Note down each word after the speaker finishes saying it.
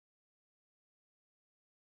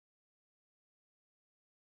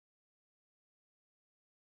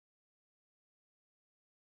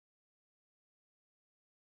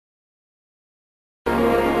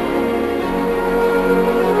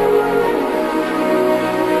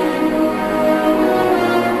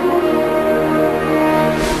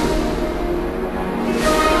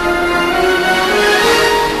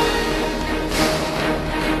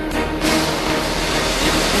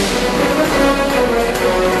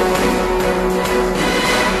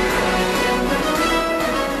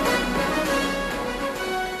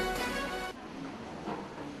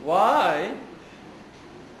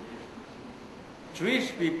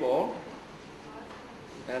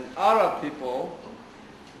people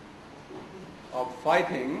are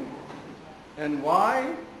fighting, and why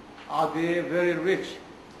are they very rich?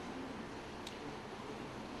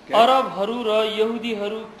 अरबहरू र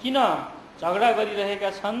यहुदीहरू किन झगडा गरिरहेका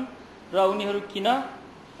छन् र उनीहरू किन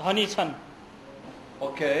धनी छन्?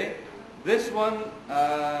 Okay, this one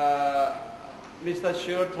Mr.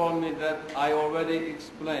 Sher told me that I already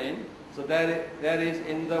explained, so that is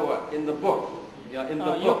in the book. Yeah, in the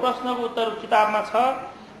book. यो प्रश्नको उत्तर किताबमा छ,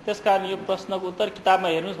 त्यसकारण यो प्रश्नको उत्तर किताबमा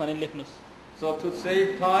हेर्नुस् भने लेख्नुस्. So to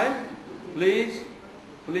save time, please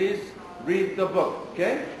read the book.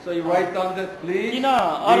 Okay? So you write down that, please. किन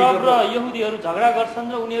अरब र यहुदीहरू झगडा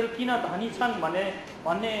गर्छन् र उनीहरू किन धनी छन्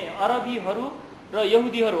भन्ने अरबीहरू र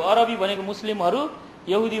यहुदीहरू, अरबी भनेको मुस्लिमहरू,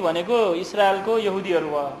 यहुदी भनेको इस्रायलको यहुदीहरू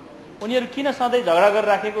हो. उनीहरू किन सधैँ झगडा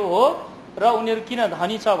गरिराखेको हो र उनीहरू किन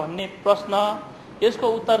धनी छ भन्ने प्रश्न, यसको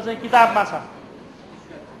उत्तर चाहिँ किताबमा छ.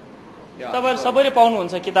 तपाईहरु सबैले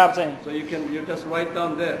पाउनुहुन्छ किताब चाहिँ. So you just write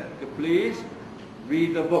down there. Please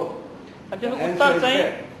read the book. त्यसको उत्तर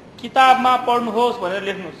चाहिँ किताबमा पढ्नुहोस् भनेर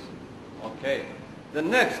लेख्नुस्. Okay. The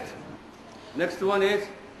next one is,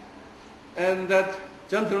 and that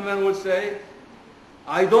gentleman would say,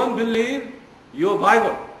 I don't believe your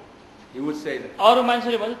Bible. He would say that. अरु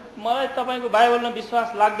मान्छेले भन्छ मलाई तपाईको बाइबलमा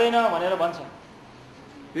विश्वास लाग्दैन भनेर भन्छ.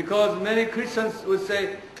 Because many Christians would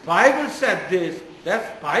say, Bible said this,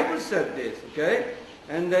 that Bible said this, okay?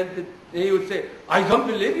 And then he would say, I don't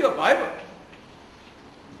believe your Bible.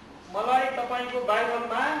 मलाई तपाईको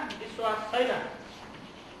बाइबलमा विश्वास छैन.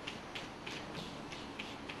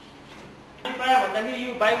 प्राय भन्दाखेरि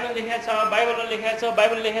यो बाइबलमा लेखेको छ, बाइबल लेखेको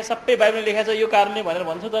सबै बाइबलमा लेखेको छ यो कारणले भनेर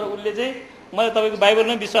भन्छ, तर उले चाहिँ मलाई तपाईको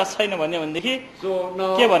बाइबलमा विश्वास छैन भन्ने भनेदेखि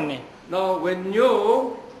के भन्ने? Now when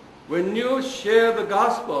you share the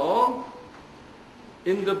gospel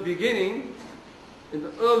in the beginning, in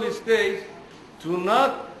the early stage, do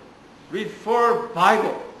not refer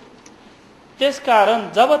Bible.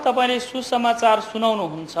 त्यसकारण जब तपाईले सुसमाचार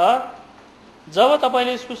सुनाउनुहुन्छ,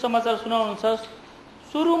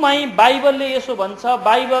 सुरुमै बाइबलले यसो भन्छ,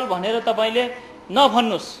 बाइबल भनेर तपाईले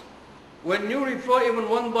नभन्नुस्. When you refer even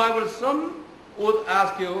one Bible, some would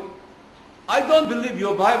ask you, I don't believe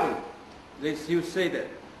your Bible. You say that.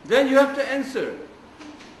 Then you have to answer.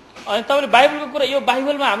 अनि तपाईले बाइबलको कुरा, यो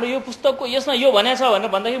बाइबलमा हाम्रो यो पुस्तकको यसमा यो भनेको छ भनेर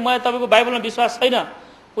भन्दाखेरि मलाई तपाईको बाइबलमा विश्वास छैन,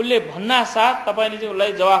 उले भन्ना साथ तपाईले चाहिँ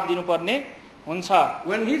उलाई जवाफ दिनुपर्ने हुन्छ.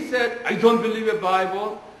 When he said, I don't believe your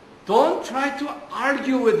Bible, don't try to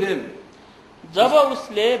argue with him. जब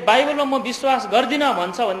उसले बाइबलमा म विश्वास गर्दिन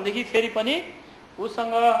भन्छ भनेदेखि फेरि पनि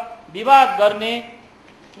उसँग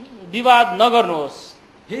विवाद नगर्नुहोस्.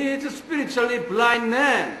 He is a spiritually blind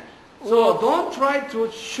man. So don't try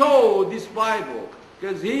to show this Bible,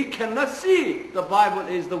 because he cannot see the Bible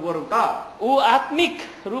is the word of God. ऊ आत्मिक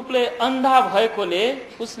रूपले अन्धा भएकोले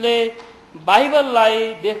उसले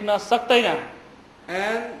बाइबललाई देख्न सक्दैन.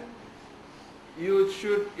 And you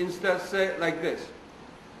should instead say like this.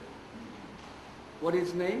 What is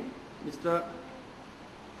his name? Mr.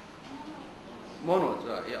 Manoj.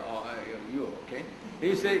 You, okay?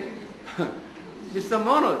 You say, Mr.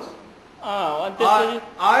 Manoj,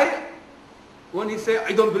 when he say,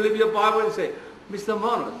 I don't believe your Bible, he say, Mr.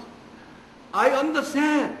 Manoj, I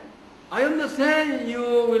understand you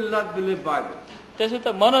will not believe Bible. त्यसो त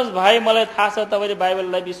मनोज भाइ मलाई थाहा छ तपाईले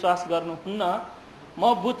बाइबललाई विश्वास गर्नुहुन्न,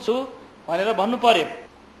 म बुझ्छु भनेर भन्नु पर्यो.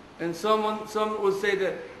 And some would say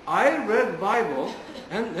that I read Bible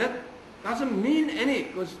and that doesn't mean any,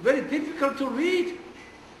 because it's very difficult to read.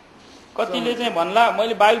 कतिले चाहिँ भन्ला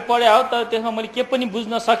मैले बाइबल पढे हो तर त्यसमा मैले के पनि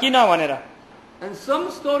बुझ्न सकिन भनेर. And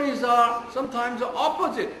some stories are sometimes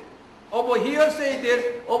opposite. Over here say this,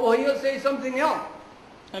 over here say something else.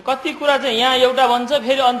 कति कुरा चाहिँ यहाँ एउटा भन्छ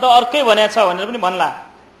फेरि अन्त अर्कै भनेको छ भनेर पनि भन्ला.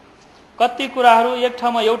 कति कुराहरू एक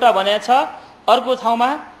ठाउँमा एउटा भनेको छ, अर्को ठाउँमा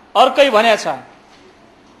अर्कै भनेको छ.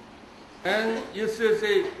 And you should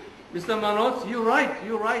say, Mr. Manoj, you're right.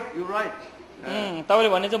 तपाईले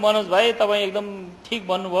भने चाहिँ मनोज भाइ तपाई एकदम ठीक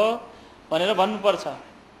भन्नुभयो भनेर भन्नुपर्छ.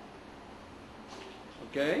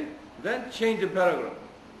 Okay, then change the paragraph.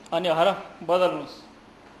 अनि हर बदल्नुस्.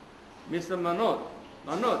 Mr. Manoj,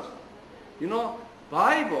 you know,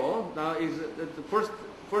 Bible now is the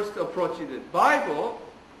first approach is it. Bible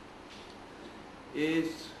is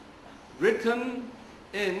written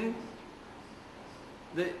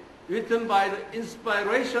by the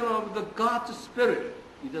inspiration of the God's Spirit.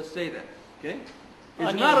 You just say that, okay?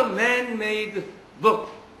 It's not a man-made book.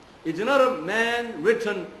 It's not a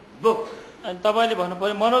man-written book. अनि तपाईले भन्नु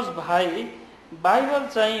पर्यो मनोज भाइ, Bible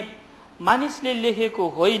चाहिँ मानिसले लेखेको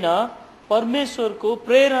होइन, परमेश्वरको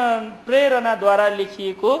प्रेरणाद्वारा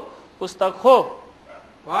लेखिएको पुस्तक हो.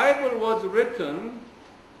 Bible was written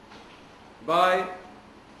by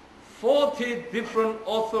 40 different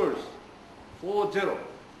authors. 40.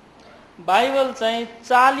 Bible चाहिँ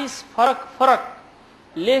 40 फरक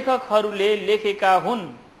लेखकहरूले लेखेका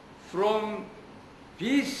हुन्. From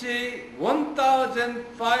BC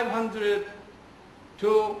 1500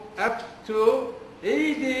 to up to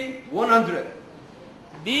AD 100.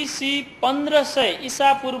 BC 1500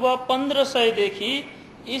 ईसा पूर्व 1500 देखि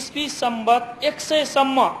ईस्वी संवत 100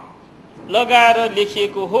 सम्म लगाएर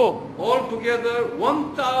लेखिएको हो. Altogether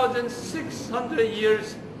 1600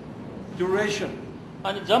 years duration.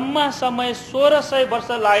 अनि जम्मा समय 1600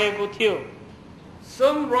 वर्ष लागेको थियो.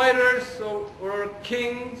 Some writers were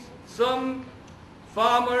kings, some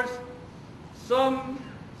farmers, some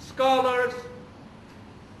scholars,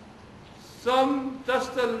 some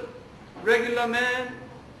just a regular man,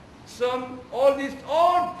 some all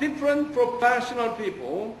different professional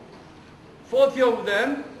people. 40 of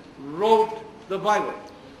them wrote the Bible.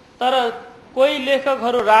 तर कोही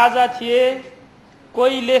लेखकहरू राजा थिए,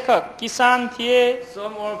 कोही लेखक किसान थिए,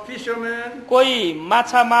 some were fishermen, कोही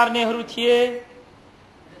माछा मार्नेहरू थिए,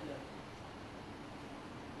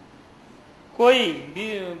 कोही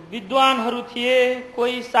विद्वानहरू थिए,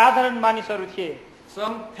 कोही साधारण मानिसहरू थिए.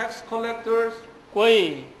 some tax collectors, कोही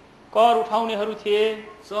कर उठाउनेहरू थिए,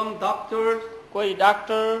 some doctors, कोही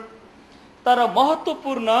डाक्टर. तर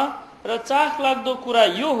महत्त्वपूर्ण र चाखलाग्दो कुरा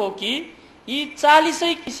यो हो कि यी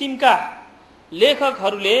 40 किसिमका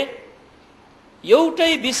लेखकहरूले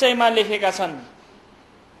एउटै विषयमा लेखेका छन्.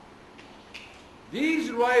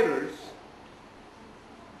 These writers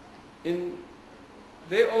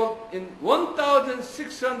they all in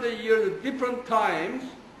 1600 years at different times,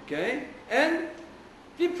 okay, and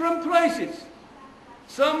different places.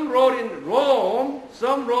 Some wrote in Rome,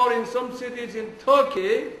 some wrote in some cities in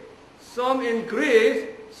Turkey, some in Greece,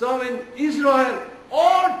 some in Israel,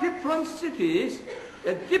 all different cities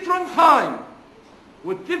at different time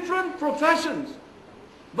with different professions.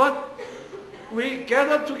 But we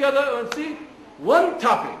gather together and see one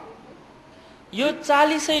topic. यो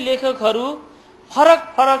 40 लेखकहरू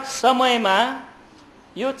फरक समयमा,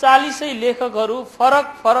 यो 40 लेखकहरू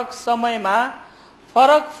फरक समयमा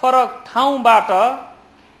फरक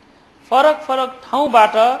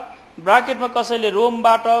ठाउँबाट ब्राकेटमा कसैले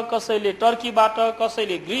रोमबाट, कसैले टर्कीबाट,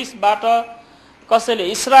 कसैले ग्रीसबाट, कसैले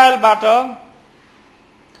इस्रायलबाट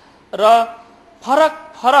र फरक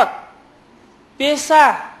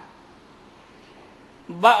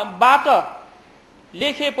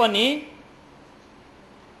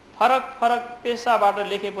पेसाबाट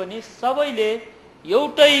लेखे पनि सबैले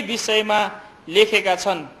एउटै विषयमा लेखेका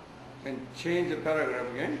छन्. And change the paragraph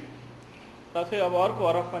again. र फेरि अब अर्को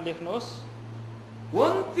हरफमा लेख्नुहोस्.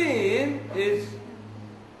 One theme is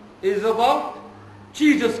about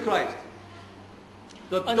Jesus Christ.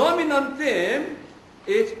 The dominant theme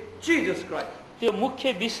is Jesus Christ. त्यो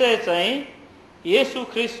मुख्य विषय चाहिँ येशू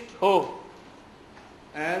ख्रीष्ट हो.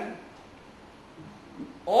 And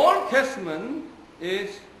Old Testament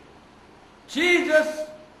is Jesus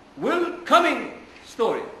will coming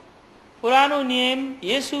story. पुरानो नियम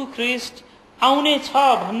येशू ख्रीष्ट आउने छ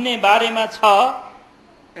भन्ने बारेमा छ.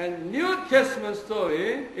 And New Testament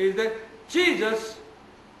story is that Jesus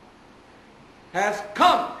has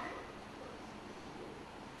come.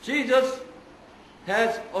 Jesus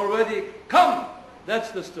has already come.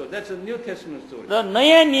 That's the story. That's a New Testament story. र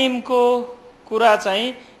नयाँ नियमको कुरा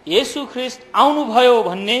चाहिँ येशू ख्रीष्ट आउनुभयो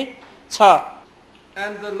भन्ने छ.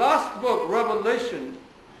 And the last book, Revelation,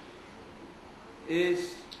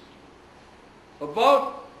 is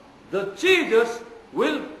about the Jesus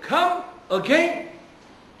will come again.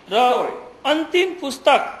 र अन्तिम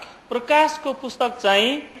पुस्तक प्रकाशको पुस्तक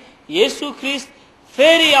चाहिँ येशू ख्रीष्ट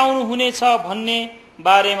फेरि आउनु हुनेछ भन्ने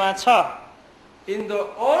बारेमा छ. In the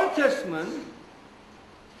Old Testament,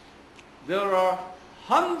 there are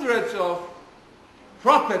hundreds of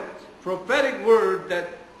prophetic word that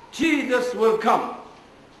Jesus will come.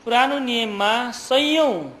 पुरानो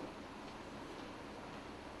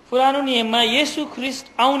नियममा येशू ख्रीष्ट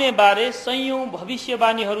आउने बारे सयौं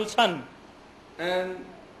भविष्यवाणीहरू छन्. And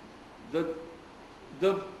the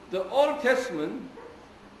Old Testament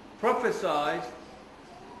prophesies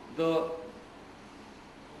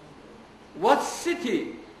what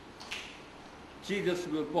city Jesus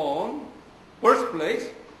will born, birthplace,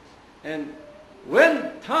 and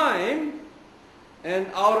when time, and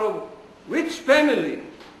out of which family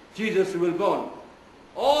Jesus will born.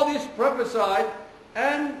 All these prophesied,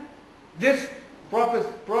 and these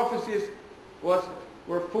prophecies were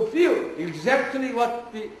fulfilled exactly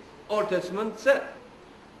what the Old Testament said.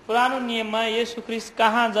 पुरानो नियममा येशू ख्रीष्ट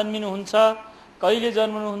कहाँ जन्मिनुहुन्छ, कहिले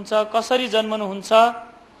जन्मनुहुन्छ, कसरी जन्मनुहुन्छ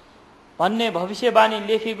भन्ने भविष्यवाणी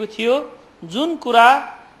लेखेको थियो जुन कुरा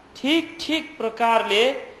ठीक प्रकारले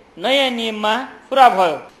नयाँ नियममा पूरा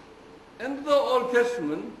भयो. And the Old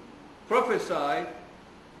Testament prophesied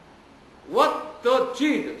what the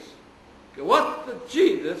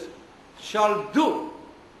Jesus shall do,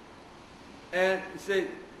 and say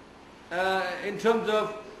in terms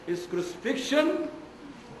of his crucifixion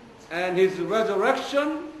and his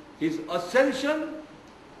resurrection, his ascension,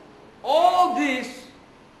 all these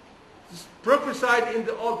prophesied in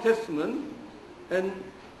the Old Testament and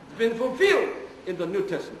been fulfilled in the New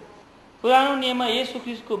Testament. पुरानो नियममा येशू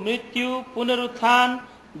ख्रीष्टको मृत्यु, पुनरुत्थान,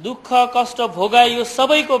 दुःख, कष्ट भोगाइ यो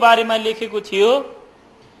सबैको बारेमा लेखेको थियो.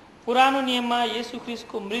 पुरानो नियममा येशू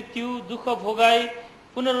ख्रीष्टको मृत्यु, दुःख भोगाइ,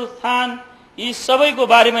 पुनरुत्थान यी सबैको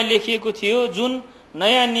बारेमा लेखिएको थियो जुन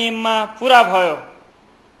नयाँ नियममा पूरा भयो.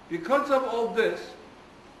 Because of all this,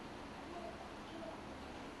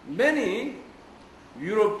 many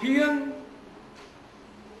European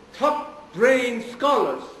top-brain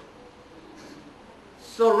scholars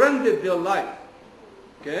surrendered their life,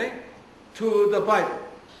 to the Bible.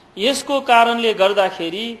 यसको कारणले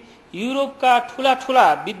गर्दाखेरि युरोपका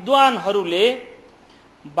ठूला विद्वानहरूले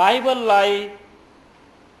बाइबललाई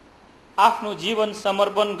आफ्नो जीवन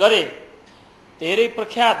समर्पण गरे. धेरै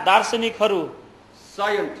प्रख्यात दार्शनिकहरू,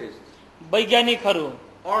 Scientists, वैज्ञानिकहरू,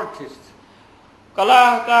 artists,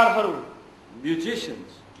 कलाकारहरू, musicians,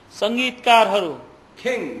 संगीतकारहरू,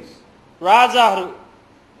 kings राजाहरू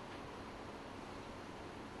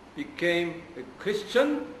became a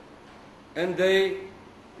Christian, and they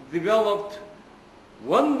developed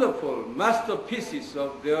wonderful masterpieces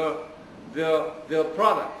of their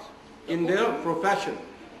products in their profession.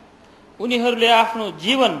 उनीहरूले आफ्नो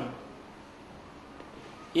जीवन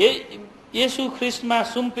येशू ख्रीष्टमा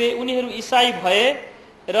सुम्पे. उनीहरू ईसाई भए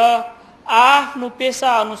र आफ्नो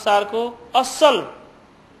पेशा अनुसारको असल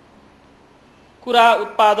कुरा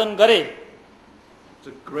उत्पादन गरे. It's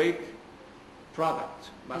a great product,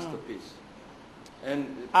 masterpiece. And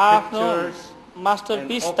आफ्नो pictures,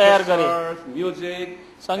 मास्टरपिस and तयार गरे. orchestras, music,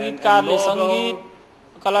 संगीतकारले and संगीत,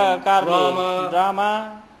 logo, कलाकारले drama,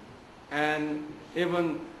 and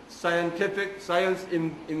even science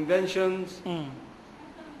inventions.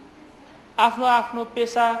 आफ्नो आफ्नो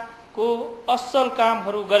पेशाको असल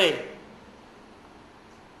कामहरू गरे.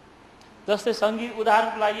 जस्तै संगीत,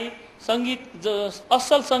 उदाहरणको लागि संगीत,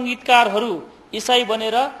 असल संगीतकारहरू ईसाई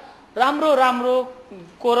बनेर राम्रो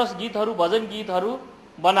कोरस गीतहरू, भजन गीतहरू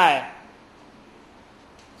बनाए.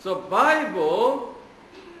 So Bible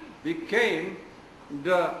became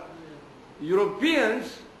the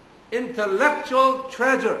Europeans' intellectual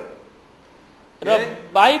treasure. र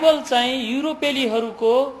बाइबल चाहिँ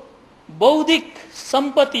युरोपेलीहरूको बौद्धिक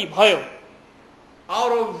सम्पत्ति भयो.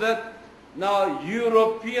 Out of that, now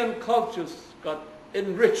European cultures got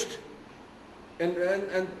enriched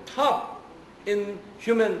and top in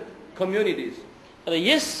human communities. र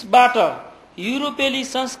यसबाट युरोपेली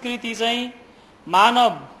संस्कृति चाहिँ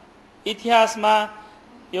मानव इतिहासमा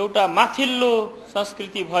एउटा माथिल्लो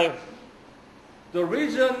संस्कृति भयो. The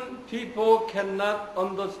reason people cannot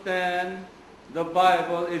understand the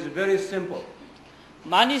Bible is very simple.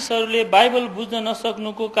 मानिसहरूले बाइबल बुझ्न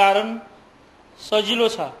नसक्नुको कारण सजिलो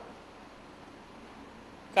छ,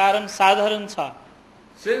 कारण साधारण छ.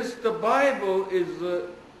 Since the Bible is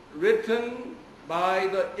written by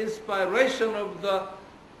the inspiration of the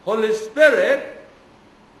Holy Spirit,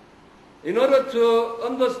 in order to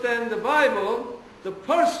understand the Bible, the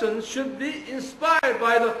person should be inspired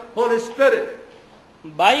by the Holy Spirit.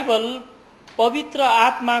 Bible पवित्र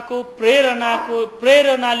आत्माको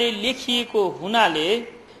प्रेरणाले लेखिएको हुनाले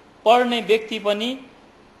पढ्ने व्यक्ति पनि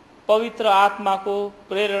पवित्र आत्माको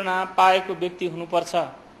प्रेरणा पाएको व्यक्ति हुनुपर्छ.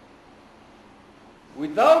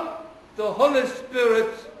 Without the Holy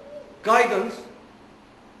Spirit's guidance,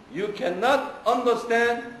 you cannot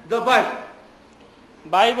understand the Bible.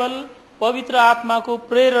 Bible पवित्र आत्माको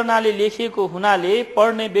प्रेरणाले लेखिएको हुनाले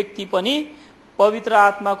पढ्ने व्यक्ति पनि पवित्र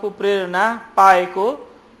आत्माको प्रेरणा पाएको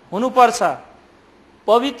हुनुपर्छ.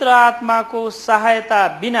 पवित्र आत्माको सहायता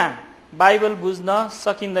बिना बाइबल बुझ्न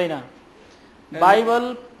सकिँदैन.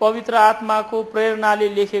 बाइबल पवित्र आत्माको प्रेरणाले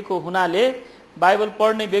लेखेको हुनाले बाइबल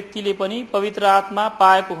पढ्ने व्यक्तिले पनि पवित्र आत्मा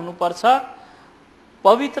पाएको हुनुपर्छ.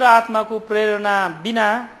 पवित्र आत्माको प्रेरणा बिना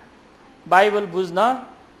बाइबल बुझ्न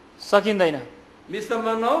सकिँदैन. Mr.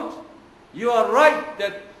 Manoj, you are right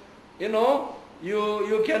that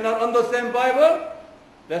you cannot understand Bible.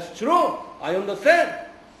 That's true. I understand,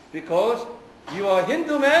 because you are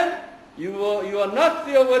Hindu man. You are not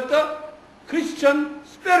filled with the Christian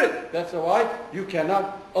spirit. That's why you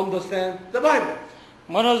cannot understand the Bible.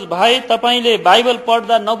 Manoj भाइ, तपाईले Bible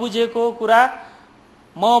पढ्दा नबुझेको कुरा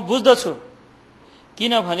म बुझ्दछु,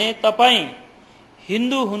 किनभने तपाई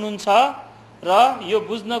हिन्दू हुनुहुन्छ र यो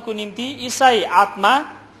बुझ्नको निम्ति ईसाई आत्मा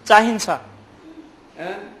चाहिन्छ।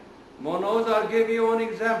 And Manoj, I'll give you one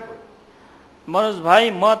example. Manoj भाइ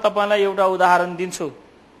म तपाईलाई एउटा उदाहरण दिन्छु।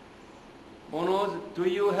 Manoj, do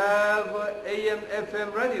you have AM,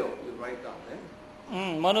 FM radio? You write down, eh?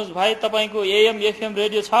 Manoj भाइ तपाईको AM, FM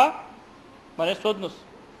रेडियो छ भने सोध्नुस्।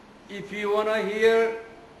 If you want to hear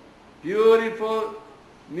beautiful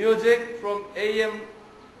music from AM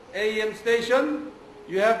station,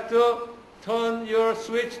 you have to turn your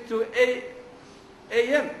switch to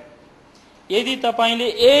AM. यदि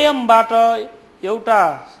तपाईले AM बाट एउटा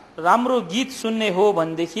राम्रो गीत सुन्ने हो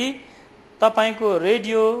भनेदेखि तपाईको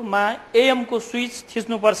रेडियोमा AM को स्विच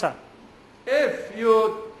थिच्नु पर्छ। If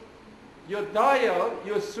your dial,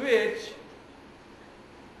 your switch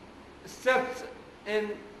sets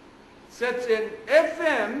in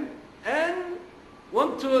FM and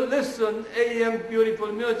want to listen AM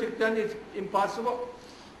beautiful music, then it's impossible.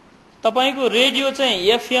 तपाईको रेडियो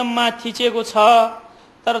चाहिँ FM मा थिचेको छ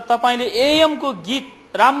तर तपाईले AM को गीत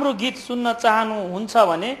राम्रो गीत सुन्न चाहनुहुन्छ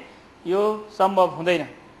भने यो सम्भव हुँदैन।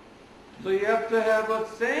 So you have to have the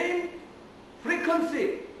same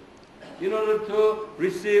frequency in order to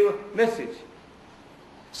receive message.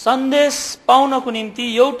 सन्देश पाउनको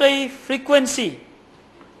निम्ति एउटै फ्रिक्वेन्सी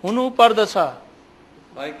हुनु पर्दछ।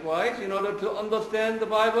 Likewise, in order to understand the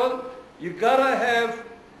Bible, you gotta have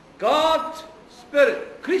God's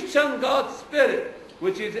Spirit, Christian God's Spirit,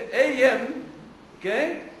 which is AM.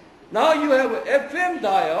 Okay? Now you have an FM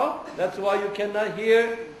dial, that's why you cannot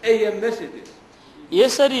hear AM messages.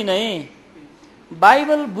 यसरी नै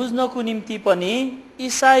Bible बुझ्नको निम्ति पनि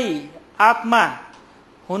ईसाई आत्मा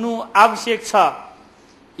हुनु आवश्यक छ।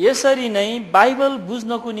 यसरी नै बाइबल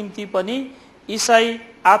बुझ्नको निम्ति पनि ईसाई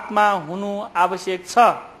आत्मा हुनु आवश्यक छ।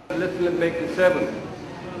 Let's make it 7.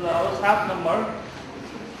 7 number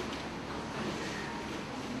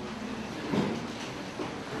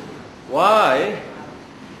Why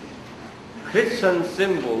Christian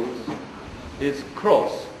symbols is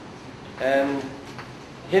cross and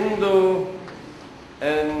Hindu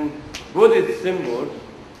and Buddhist symbols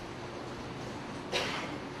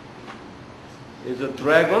is a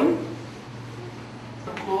dragon,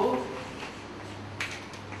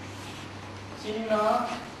 चिन्ह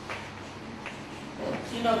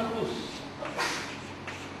क्रुस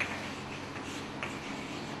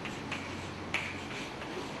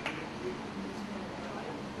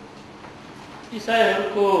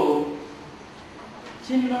ईसाईहरूको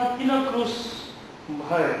चिन्ह किन क्रुस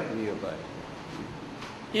भयो?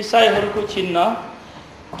 ईसाईहरूको चिन्ह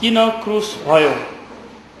किन क्रुस भयो?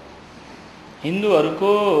 हिन्दूहरूको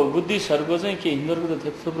बुद्धिस्टहरूको चाहिँ के हिन्दूहरूको त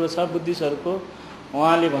थुप्रो छ, बुद्धिस्टहरूको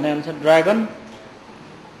उहाँले भने अनुसार ड्रागन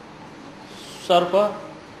सर्प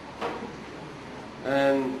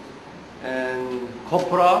and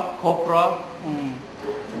cobra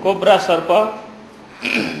सर्प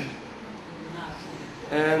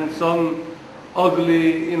and some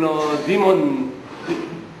ugly, demon,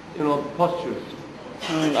 postures.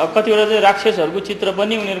 अब कतिवटा चाहिँ राक्षसहरूको चित्र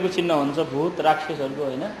पनि उनीहरूको चिन्ह हुन्छ, भूत राक्षसहरूको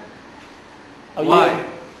हैन। Why?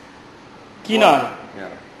 किन? Yeah.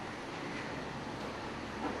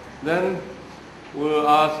 Then we'll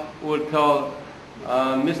tell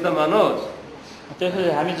Mr. Manoj.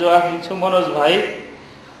 त्यसैले हामी जवाफ दिन्छौँ मनोज भाइ।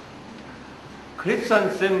 Christian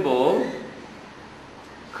symbol,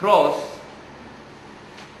 cross,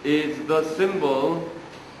 is the symbol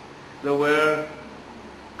where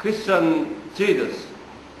Christian Jesus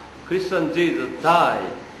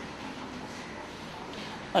died.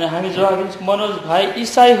 अनि हामी जवाफ दिन्छौँ मनोज भाइ,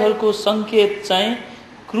 ईसाईहरूको संकेत चाहिँ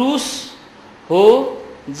क्रुस हो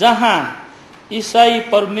जहाँ ईसाई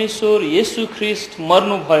परमेश्वर येशू ख्रीष्ट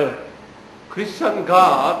मर्नु भयो। Christian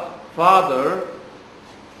God, Father,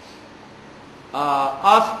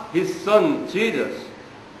 asked His Son Jesus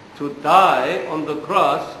to die on the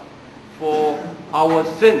cross for our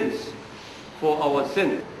sins.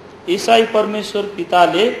 ईसाई परमेश्वर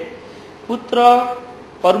पिताले पुत्र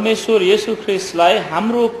परमेश्वर येशू ख्रीष्टलाई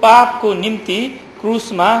हाम्रो पापको निम्ति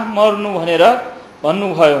क्रुसमा मर्नु भनेर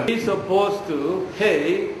भन्नुभयो। He is supposed to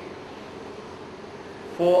pay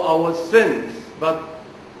for our sins, but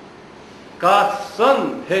God's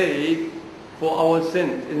Son paid for our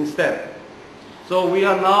sins instead. So we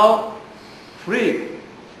are now free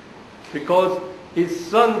because His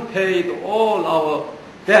Son paid all our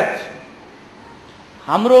debt.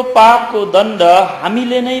 हाम्रो पापको दण्ड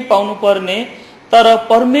हामीले नै पाउनु पर्ने, तर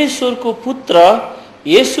परमेश्वरको पुत्र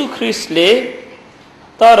येशू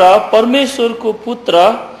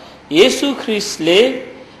ख्रीष्टले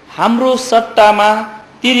हाम्रो सट्टामा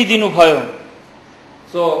तिरिदिनु भयो।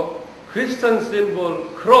 So Christian symbol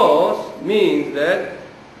cross means that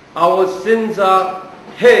our sins are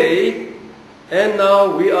paid and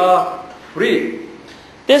now we are free.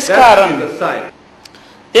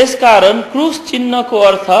 त्यसकारण क्रूस चिन्हको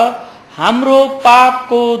अर्थ हाम्रो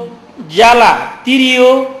पापको ज्याला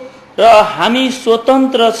तिरियो र हामी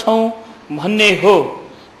स्वतन्त्र छौं भन्ने हो.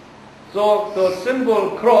 So the symbol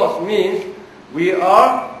cross means we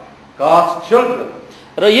are God's children.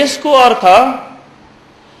 र यसको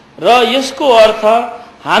अर्थ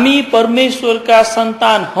हामी परमेश्वरका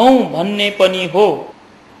सन्तान हौं भन्ने पनि हो.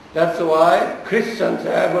 That's why Christians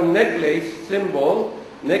have a necklace,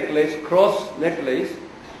 cross necklace,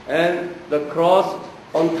 and the cross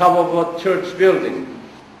on top of a church building.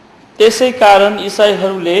 त्यसै कारण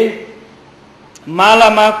ईसाईहरूले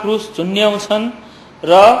मालामा क्रूस झुन्ड्याउँछन्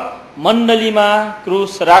र मण्डलीमा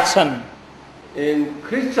क्रूस राख्छन्. In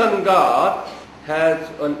Christian, God has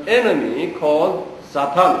an enemy called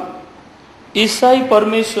Satan. ईसाई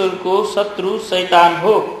परमेश्वरको शत्रु शैतान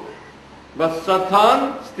हो. But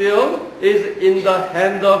Satan still is in the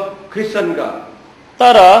hand of Christian God.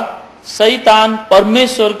 तर शैतान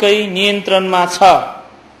परमेश्वरकै नियन्त्रणमा छ.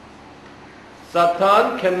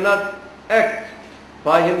 Satan cannot act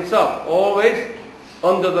by himself. Always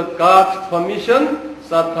under the God's permission,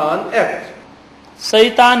 Satan acts.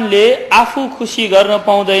 शैतानले आफू खुशी गर्न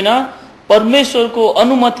पाउँदैन, परमेश्वरको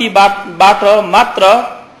अनुमतिबाट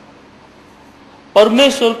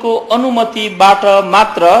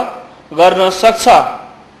मात्र गर्न सक्छ.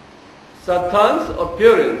 Satan's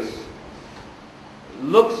appearance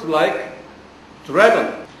looks like dragon.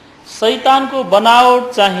 शैतानको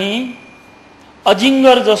बनावट चाहिँ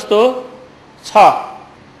अजिङ्गर जस्तो छ.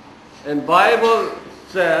 And Bible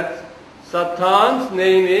says Satan's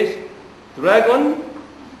name is dragon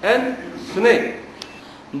and snake.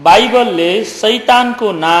 बाइबलले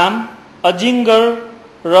शैतानको नाम अजिङ्गर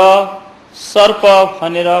र सर्प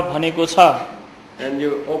भनेर भनेको छ. And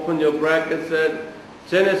you open your brackets at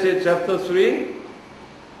Genesis chapter 3.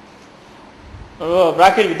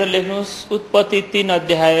 Bracket भित्र लेख्नुस् उत्पत्ति 3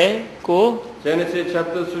 अध्यायको Genesis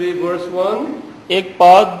chapter 3 verse 1. एक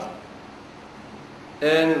पद.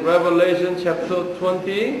 And Revelation chapter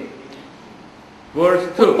 20 verse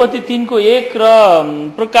 2. उत्पत्ति 3 को 1 र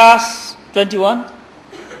प्रकाश 21.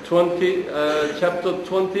 Chapter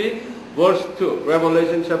 20 verse 2.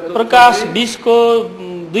 Revelation chapter प्रकाश 20 को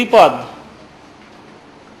 2 पद.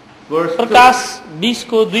 प्रकाश 20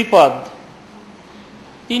 को 2 पद.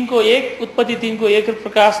 3 को 1, उत्पत्ति 3 को 1 र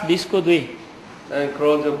प्रकाश 20 को 2. And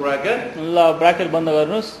close the bracket. ल ब्राकेट बन्द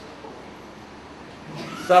गर्नुस्.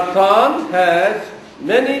 Satan has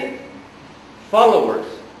many followers.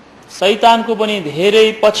 शैतानको पनि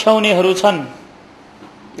धेरै पछ्याउनेहरू छन्.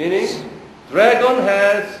 Meaning, dragon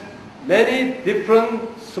has many different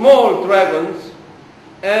small dragons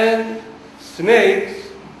and snakes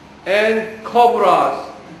and cobras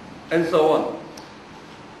and so on.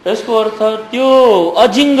 यसको अर्थ त्यो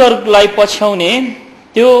अजिङ्गरलाई पछ्याउने,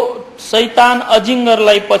 त्यो शैतान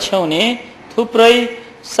अजिङ्गरलाई पछ्याउने थुप्रै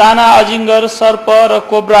साना अजिङ्गर, सर्प र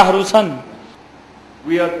कोब्राहरू छन्.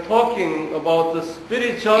 We are talking about the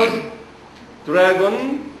spiritual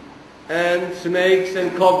dragon and snakes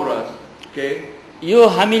and cobras. Okay? यो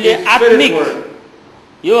हामीले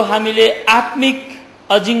आत्मिक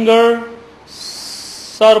अजिङ्गर,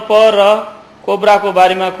 सर्प र कोब्राको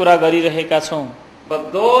बारेमा कुरा गरिरहेका छौं.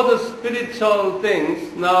 But those spiritual things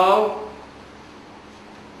now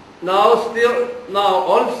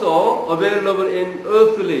also available in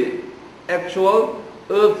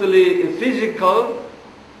physical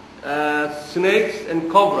snakes and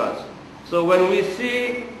cobras. So when we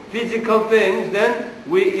see physical things, then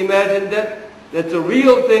we imagine that the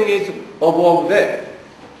real thing is above there.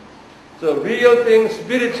 So real thing,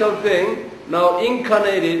 spiritual thing, now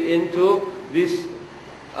incarnated into this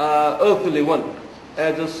earthly one,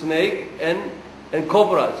 as a snake and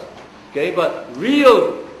cobras. Okay, but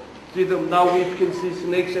real, now we can see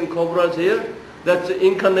snakes and cobras here. That's the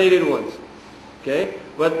incarnated ones. Okay,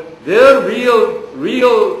 but their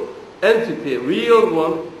real entity, real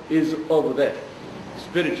one is over there,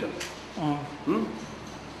 spiritual.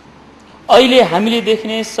 अहिले हामीले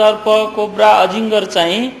देख्ने सर्प, cobra, अजिङ्गर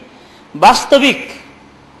चाहिँ वास्तविक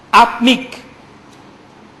आत्मिक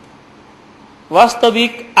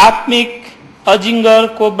अजिङ्गर,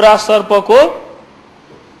 cobra, सर्पको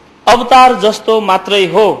अवतार जस्तो मात्रै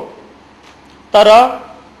हो. तर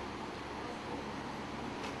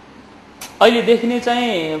अहिले देख्ने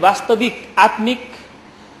चाहिँ वास्तविक आत्मिक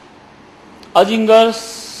अजिङ्गर,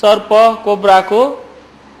 सर्प, कोब्राको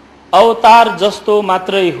अवतार जस्तो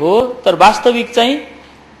मात्रै हो, तर वास्तविक चाहिँ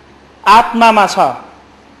आत्मामा छ.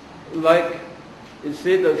 Like You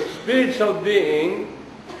see, the spiritual being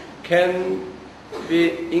can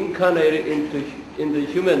be incarnated in the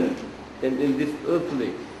human, in this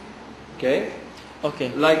earthly. Okay? Okay.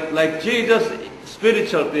 Like Jesus,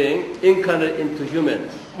 spiritual being, incarnated into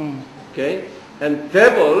humans. Okay? And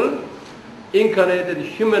devil incarnated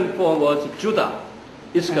human form was Judah,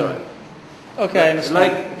 Iscariot. Okay, I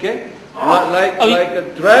understand. Like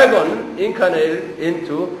a dragon incarnated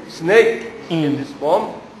into snake in this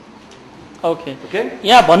form. Okay. Okay?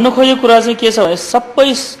 यहाँ भन्नु खोजेको कुरा चाहिँ के छ भने सबै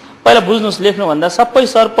पहिला बुझ्नुस् लेख्नु भन्दा सबै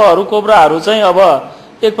सर्पहरू कोब्राहरू चाहिँ अब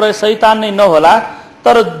एक प्रकार शैतान नै नहोला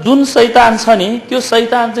तर जुन शैतान छ नि त्यो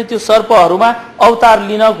शैतान चाहिँ त्यो सर्पहरूमा अवतार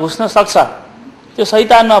लिन घुस्न सक्छ त्यो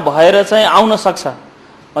शैतानमा भएर चाहिँ आउन सक्छ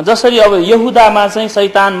जसरी अब यहुदामा चाहिँ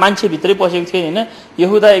शैतान मान्छे भित्रै पसेको थियो हैन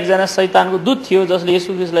यहुदा एकजना शैतानको दूत थियो जसले येशू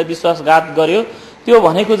ख्रीष्टलाई विश्वासघात गर्यो त्यो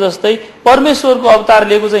भनेको जस्तै परमेश्वरको अवतार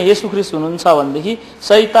लिएको चाहिँ येशू ख्रीष्ट हुनुहुन्छ भनेदेखि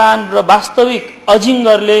शैतान र वास्तविक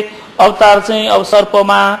अजिङ्गरले अवतार चाहिँ अब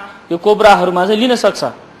सर्पमा यो कोब्राहरूमा चाहिँ लिन सक्छ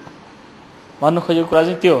भन्नु खोजेको कुरा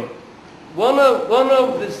चाहिँ त्यो One of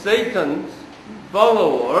the Satan's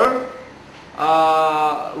follower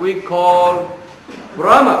we call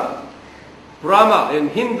Brahma in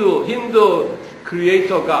Hindu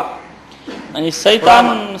creator God. अनि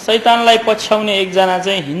शैतानलाई पछ्याउने एकजना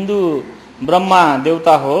चाहिँ हिन्दू ब्रह्मा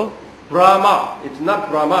देवता हो Brahma, it's not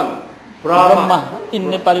Brahman. Brahma. In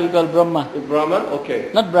Nepali we call Brahma. Brahman,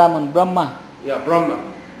 okay. Not Brahman, Brahma. Yeah, Brahma.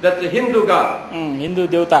 That's a Hindu God. Hindu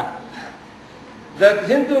devta. That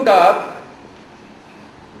Hindu God,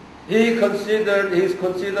 he's considered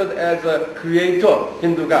as a creator,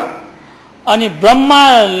 Hindu God. अनि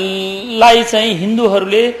ब्रह्मालाई चाहिँ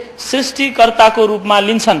हिन्दूहरूले सृष्टिकर्ताको रूपमा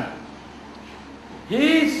लिन्छन्.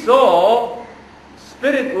 He saw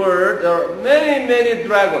spirit world, there are many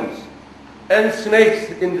dragons and snakes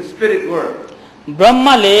in the spirit world.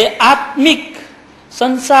 ब्रह्माले आत्मिक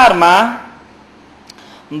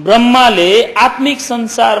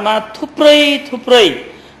संसारमा थुप्रै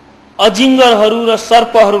अजिङ्गरहरू र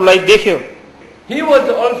सर्पहरूलाई देख्यो. He was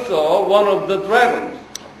also one of the dragons.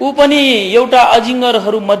 ऊ पनि एउटा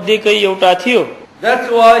अजिङ्गरहरू मध्येकै एउटा थियो. That's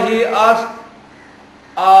why he asked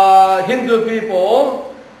Hindu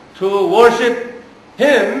people to worship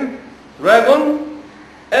him, dragon,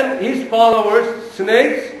 and his followers,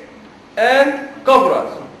 snakes and cobras.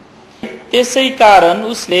 त्यसै कारण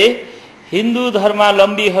उसले हिन्दू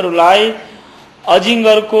धर्मावलम्बीहरूलाई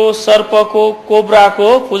अजिङ्गरको सर्पको कोब्राको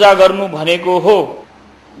पूजा गर्नु भनेको हो.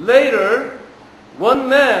 Later, one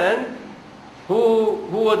man who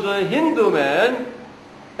was a Hindu man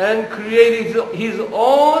and created his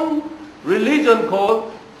own religion called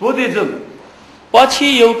Buddhism. पछि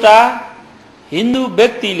एउटा हिन्दू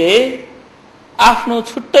व्यक्तिले आफ्नो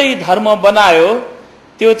छुट्टै धर्म बनायो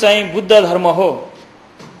त्यो चाहिँ बुद्ध धर्म हो.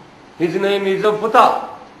 His name is Buddha.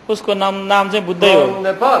 उसको नाम चाहिँ बुद्धै हो.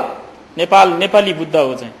 नेपाली बुद्ध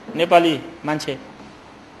हो चाहिँ नेपाली मान्छे.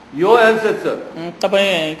 Your ancestor.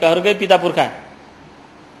 तपाईहरुकै पिता पुर्खा.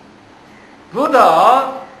 Buddha,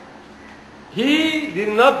 he did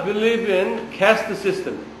not believe in caste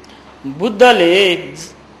system. बुद्धले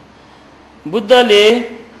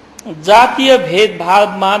जातीय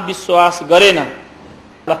भेदभावमा विश्वास गरेन.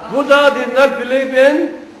 Buddha did not believe in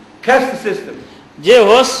caste system. जे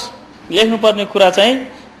होस् लेख्नु पर्ने कुरा चाहिँ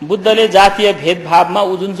बुद्धले जातीय भेदभावमा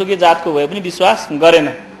जुनसुकै जातको भए पनि विश्वास गरेन.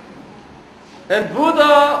 And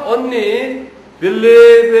Buddha only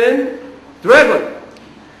believed in dragon.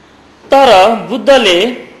 तर बुद्धले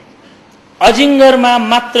अजिङ्गरमा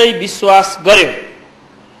मात्रै विश्वास गर्यो.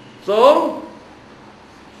 So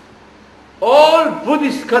all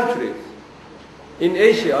Buddhist countries in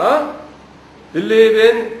Asia believe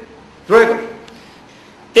in dragon.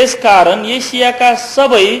 त्यसकारण एसियाका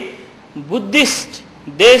सबै बुद्धिस्ट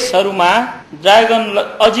देशहरूमा ड्रागन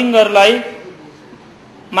अजिङ्गरलाई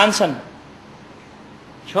मान्छन्.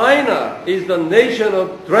 China is the nation of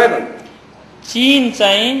dragon. चीन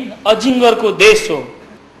चाहिँ अजिङ्गरको देश हो.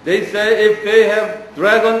 They say if they have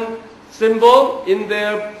dragon symbol in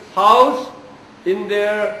their house, in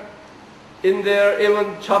their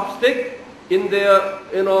even chopstick, in their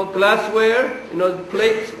glassware,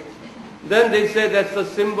 plates, then they say that's a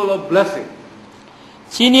symbol of blessing.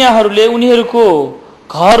 चीनियाहरूले उनीहरूको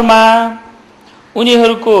घरमा,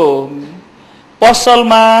 उनीहरूको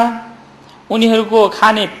पसलमा, उनीहरूको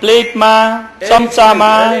खाने प्लेटमा,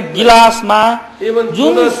 चम्चामा, गिलासमा,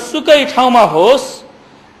 जुनसुकै ठाउँमा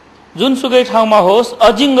होस्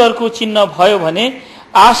अजिङ्गरको चिन्ह भयो भने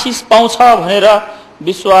आशिष पाउँछ भनेर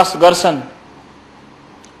विश्वास गर्छन्.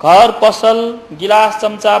 घर, पसल, गिलास,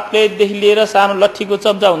 चम्चा, प्लेटदेखि लिएर सानो लट्ठीको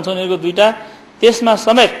चम्चा हुन्छ उनीहरूको दुईटा, त्यसमा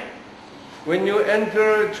समेत when you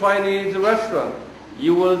enter a Chinese restaurant,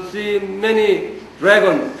 you will see many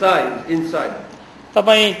dragon signs inside.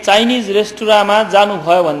 तपाईं चाइनिज रेस्टुराँमा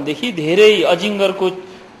जानुभयो भनेदेखि धेरै अजिङ्गरको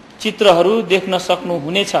चित्रहरू देख्न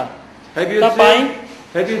सक्नुहुनेछ। Have you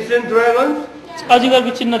seen dragons? अजिङ्गरको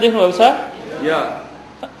चिन्ह देख्नुभएको छ? Yeah.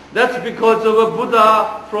 That's because of a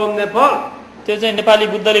Buddha from Nepal. त्यो चाहिँ नेपाली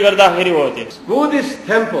बुद्धले गर्दाखेरि हो त्यो। Buddhist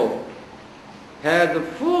temple had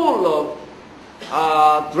full of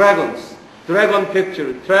dragons, dragon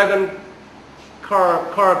pictures, dragon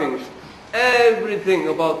carvings, everything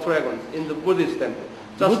about dragons in the Buddhist temple.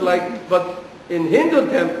 Just like, but in Hindu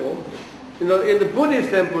temple, in the Buddhist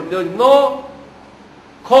temple, there's no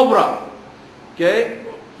cobra, okay?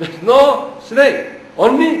 There's no snake,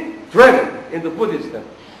 only dragon in the Buddhist temple.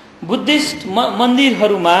 Buddhist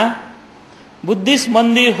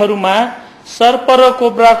मन्दिरहरूमा सर्प र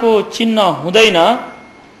कोब्राको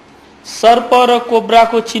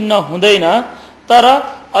चिन्ह हुँदैन, तर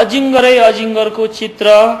अजिङ्गरको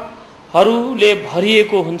चित्रहरूले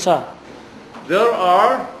भरिएको हुन्छ। There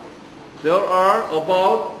are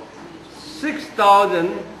about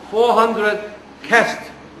 6,400 castes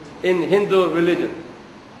in Hindu religion.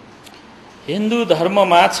 Hindu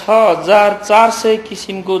धर्ममा 6,400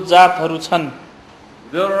 किसिमको जातहरू छन्।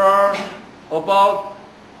 There are about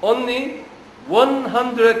only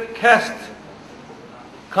 100 castes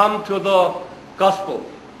come to the gospel.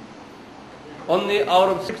 Only out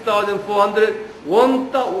of 6,400,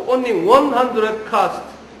 only 100 castes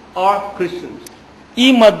are Christians.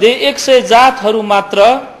 यी मध्ये 100 जातहरू मात्र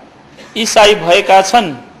ईसाई भएका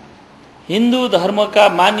छन्। हिन्दू धर्मका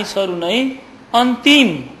मानिसहरू नै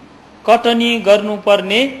अन्तिम कटनी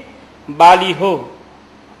गर्नुपर्ने बाली हो।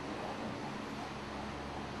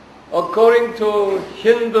 According to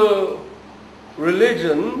Hindu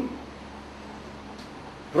religion,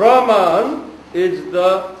 Brahman is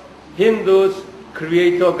the Hindus'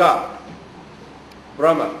 creator God.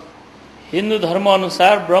 Brahman. Hindu धर्म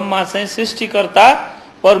अनुसार ब्रह्मा चाहिँ सृष्टिकर्ता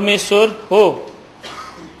परमेश्वर हो।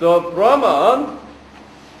 The Brahman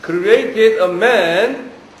created a man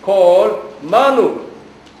called Manu.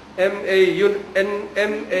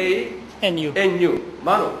 M-A-N-U.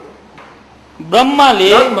 Manu.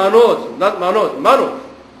 ब्रह्माले not Manoj, Manu.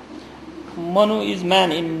 Manu is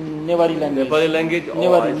man in Newari language. Nepali language?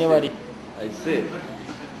 Newari. I see.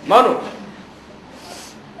 Manu.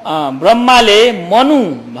 ब्रह्माले मनु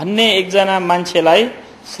भन्ने एकजना मान्छेलाई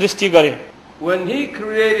सृष्टि गर्यो। When he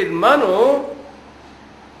created Manu,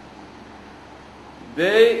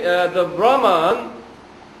 the Brahman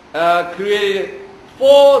created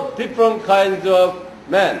 4 different kinds of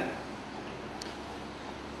men.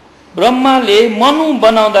 ब्रह्माले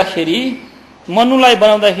मनुलाई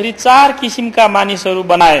बनाउँदाखेरि 4 किसिमका मानिसहरू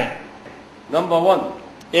बनाए। Number 1.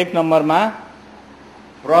 एक नम्बरमा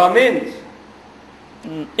Brahmins.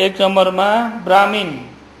 एक नम्बरमा ब्राह्मण।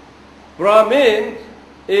 Brahmin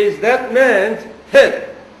is that man's head.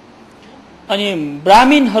 अनि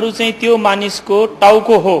ब्राह्मणहरू चाहिँ त्यो मानिसको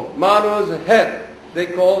टाउको हो। Manu's head. They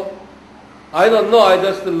call, I don't know, I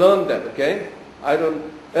just learned that, okay?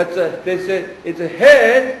 They say it's a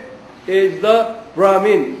head is the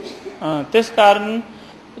Brahmin. त्यसकारण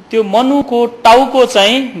त्यो मनुको टाउको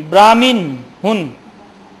चाहिँ ब्राह्मण हुन्।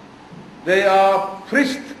 They are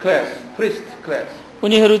priest class.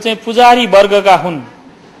 उनीहरू चाहिँ पुजारी वर्गका हुन्।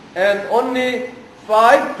 And only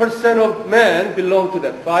 5% of men belong to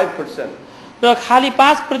that. 5%. र खाली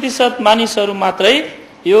 5% मानिसहरू मात्रै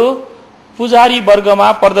यो पुजारी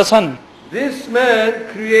वर्गमा पर्दछन्। This man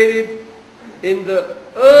created in the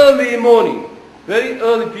early morning, very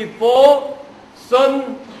early before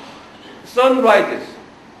sun rises.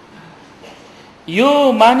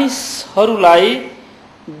 यो मानिसहरूलाई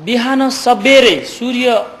बिहान सबेरै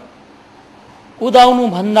सूर्य उदाउनु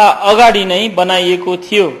भन्दा अगाडि नै बनाइएको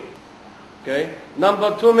थियो। Okay. Number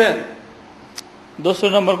 2 men. दोस्रो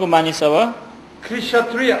नम्बरको मानिस अब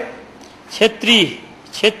Kshatriya.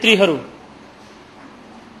 क्षेत्रीहरू।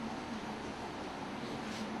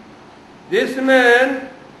 This man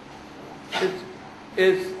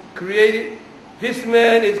is created. This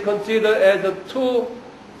man is considered as a two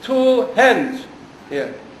hands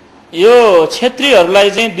here. यो क्षेत्रीहरूलाई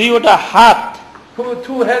चाहिँ दुईवटा हात।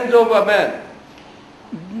 Two hands of a man.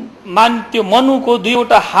 त्यो मनुको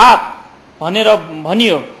दुईवटा हात भनेर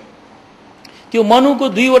भनियो। त्यो मनुको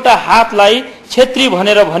दुईवटा हातलाई क्षेत्री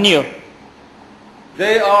भनेर भनियो।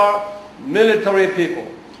 They are military people.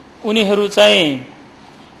 उनीहरू चाहिँ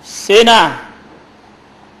सेनामा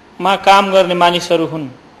काम गर्ने मानिसहरू हुन्।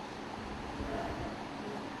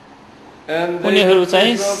 उनीहरू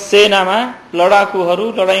चाहिँ सेनामा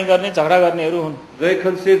लडाकुहरू, लडाईं गर्ने, झगडा गर्नेहरू हुन्। They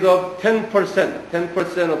consist of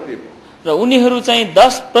 10% of people. र उनीहरू चाहिँ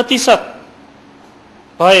 10%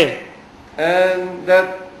 भए। And that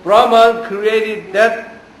Brahman created that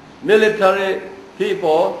military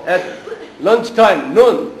people at lunchtime,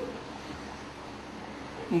 noon.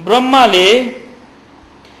 ब्रह्माले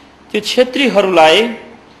त्यो क्षेत्रीहरूलाई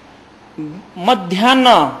मध्याह्न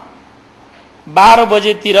 12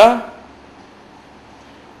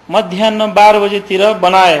 बजेतिर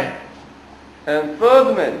बनाए। And third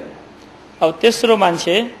man, अब तेस्रो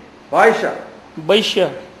मान्छे Vaishya.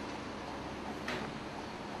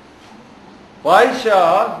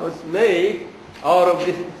 Vaishya was made out of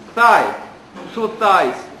this thigh, 2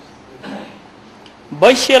 thighs.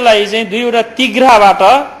 वैश्यलाई चाहिँ दुईवटा तिघ्राबाट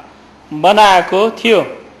बनाएको थियो।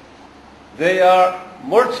 They are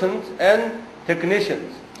merchants and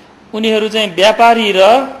technicians. उनीहरू चाहिँ व्यापारी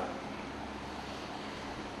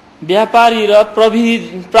र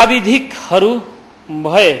प्राविधिकहरू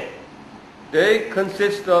भए। They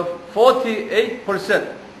consist of 48%.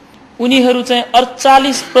 उनीहरू चाहिँ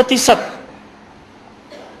 48%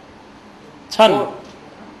 छन्।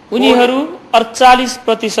 उनीहरू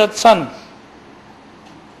 48% छन्।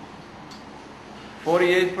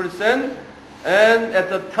 48%, and at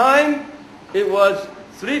the time it was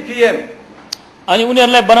 3 p.m. अनि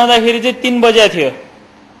उनीहरूलाई बनाउँदाखेरि चाहिँ 3 बजे थियो,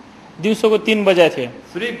 दिउँसोको 3 बजे थियो।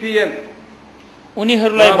 3 p.m.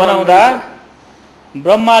 उनीहरूलाई बनाउँदा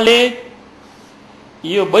ब्रह्माले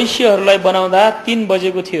यो वैश्यहरूलाई बनाउँदा 3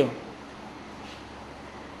 बजेको थियो।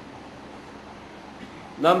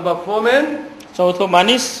 Number 4 men, चौथो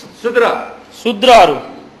मानिस शूद्रहरू।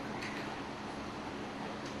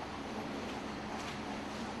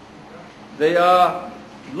 They are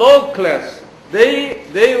low class.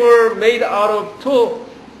 They were made out of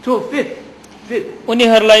two feet.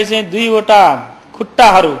 उनीहरूलाई चाहिँ दुईवटा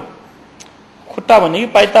खुट्टाहरू, खुट्टा भन्ने कि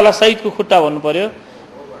पाइताला सहितको खुट्टा भन्नु पर्यो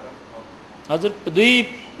हजुर,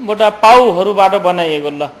 दुईवटा पाउहरूबाट बनाइएको।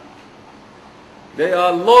 ल They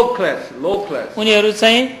are low class. उनीहरू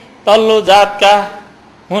चाहिँ तल्लो जातका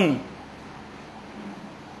हुन्।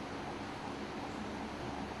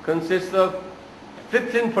 Consists of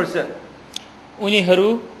 15%.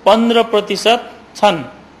 उनीहरू 15% छन्।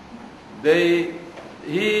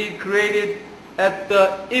 He created at the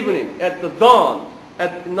evening, at the dawn,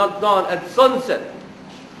 at sunset.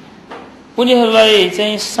 उनीहरूलाई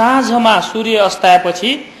चाहिँ साँझमा सूर्य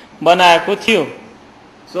अस्ताएपछि बनाएको थियो।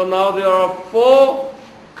 So now there are 4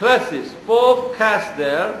 classes, 4 castes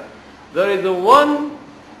there. There is one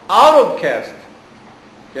out of caste.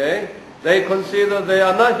 Okay, they consider they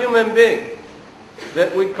are not human beings.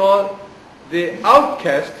 That we call the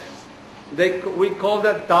outcast. We call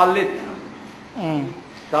that Dalit.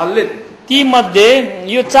 Dalit. ती मध्ये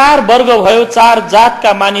यो 4 वर्ग भयो, 4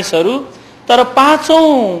 जातका मानिसहरू। तर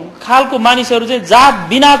 5औं खालको मानिसहरू चाहिँ जात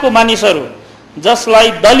बिनाको मानिसहरू,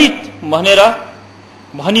 जसलाई दलित भनेर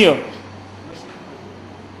भनियो।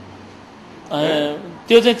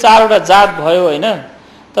 त्यो चाहिँ 4वटा जात भयो हैन।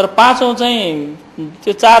 तर 5औं चाहिँ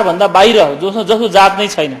त्यो 4 भन्दा बाहिर जसको जात नै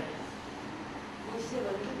छैन।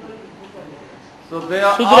 So they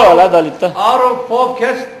are शूद्र होला दलित त। out of 4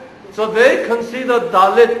 castes, so they consider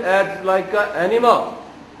Dalit as like an animal,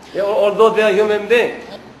 although they are human beings.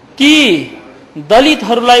 ती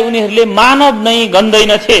दलितहरूलाई उनीहरूले मानव नै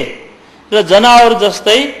गन्दैनथे र जनावर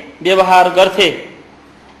जस्तै व्यवहार गर्थे।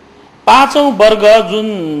 5औं वर्ग जुन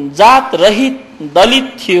जात रहित दलित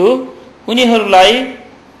थियो, उनीहरूलाई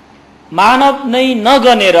मानव नै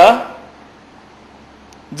नगनेर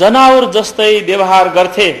जनावर जस्तै व्यवहार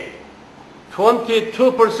गर्थे।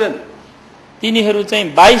 22%. तिनीहरू चाहिँ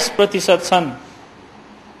 22% छन्।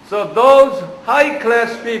 So those high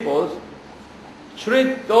class people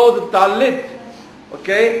treat those Dalit,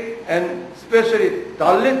 okay, and especially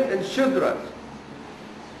Dalit and Shudras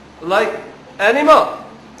like animal.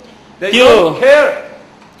 They don't care.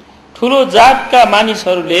 ठुलो जातका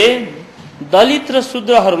मानिसहरूले दलित र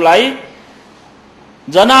शूद्रहरूलाई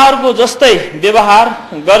जनावरको जस्तै व्यवहार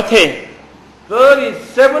गर्थे।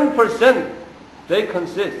 37% they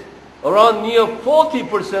consist, around near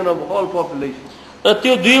 40% of whole population. र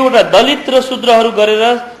त्यो दुईवटा दलित र शूद्रहरू गरेर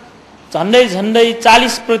झन्डै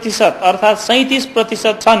 40% अर्थात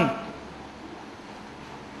 37% छन्।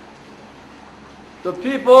 The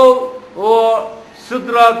people who are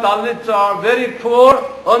Shudra, Dalits are very poor,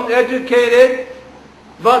 uneducated,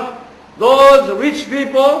 but those rich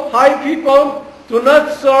people, high people, do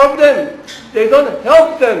not serve them. They don't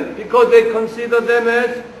help them because they consider them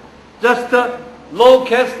as just a low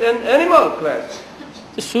caste and animal class.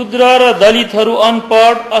 शूद्र र दलितहरू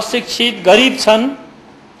अनपढ, अशिक्षित, गरिब छन्।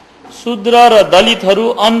 शूद्र र दलितहरू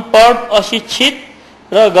अनपढ, अशिक्षित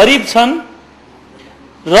र गरिब छन्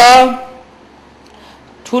र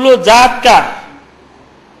ठुलो जातका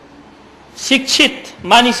शिक्षित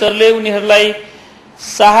मानिसहरूले उनीहरूलाई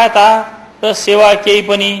सहायता र सेवा केही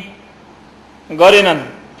पनि गरेनन्।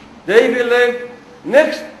 They believe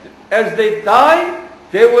next as they die,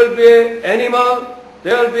 there will be an animal,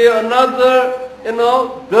 there will be another,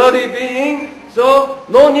 dirty being, so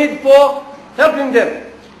no need for helping them.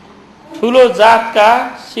 ठुलो जातका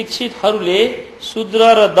शिक्षितहरूले शूद्र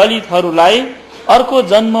र दलितहरूलाई अर्को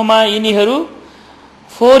जन्ममा यिनीहरू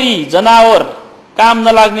फोरी जनावर, काम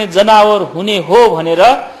नलाग्ने जनावर हुने हो भनेर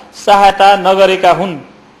सहायता नगरेका हुन्।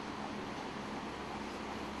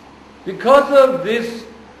 Because of this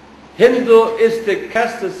Hinduistic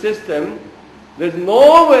caste system, there is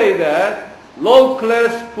no way that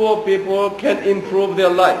low-class poor people can improve their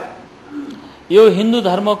life. यो हिन्दू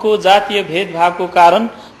धर्मको जातीय भेदभावको कारण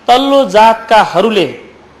तल्लो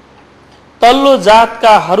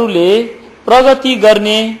जातकाहरूले प्रगति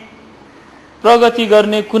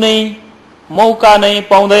गर्ने कुनै मौका नै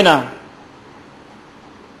पाउँदैन।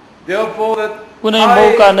 Therefore, कुनै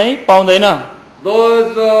मौका नै पाउँदैन।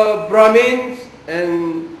 those Brahmins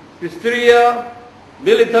and Kshatriya,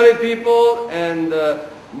 military people and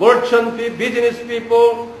merchant business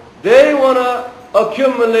people, they want to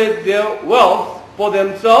accumulate their wealth for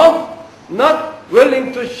themselves, not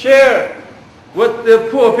willing to share with the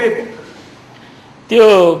poor people.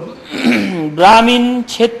 त्यो ब्राह्मण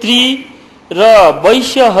क्षेत्री र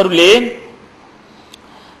वैश्यहरूले,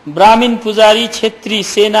 ब्राह्मण पुजारी क्षेत्री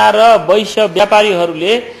सेना र वैश्य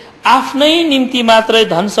व्यापारीहरूले आफ्नै निम्ति मात्रै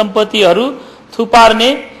धन सम्पत्तिहरू थुपार्ने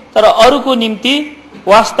तर अरूको निम्ति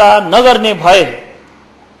वास्ता नगर्ने भए।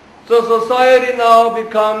 So society now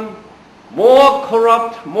become more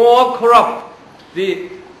corrupt. The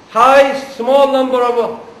small number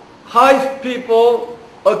of high people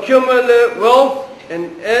accumulate wealth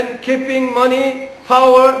and keeping money,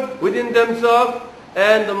 power within themselves,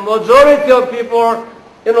 and the majority of people,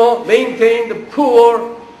 maintain the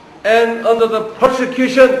poor and under the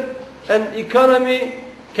persecution, and economy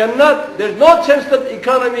cannot, there's no chance that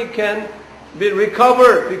economy can be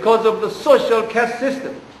recovered because of the social caste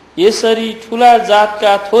system. यसरी ठूला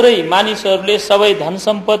जातका थोरै मानिसहरूले सबै धन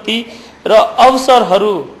सम्पत्ति र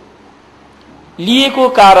अवसरहरू लिएको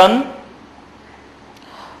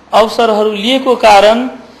कारण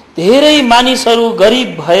धेरै मानिसहरू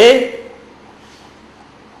गरिब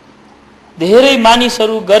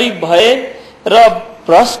भए र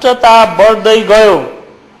भ्रष्टता बढ्दै गयो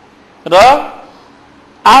र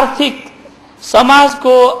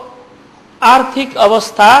समाजको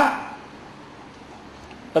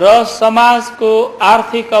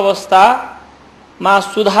आर्थिक अवस्थामा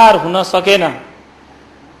सुधार हुन सकेन।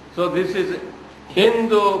 So this is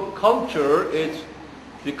Hindu culture. It's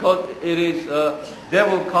because it is a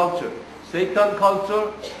devil culture, Satan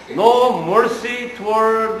culture. No mercy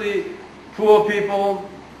toward the poor people.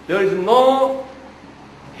 There is no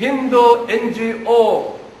Hindu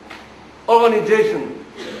NGO organization.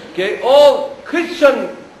 Okay, all Christian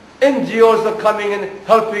NGOs are coming and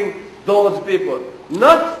helping those people.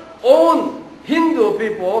 Not own Hindu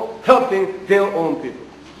people helping their own people.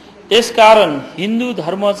 यसकारण हिन्दू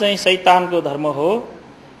धर्म चाहिँ शैतानको धर्म हो।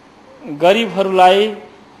 गरिबहरूलाई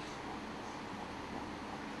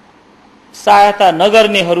सहायता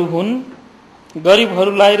नगर्नेहरू हुन्।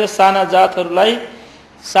 गरिबहरूलाई र साना जातहरूलाई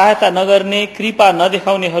सहायता नगर्ने, कृपा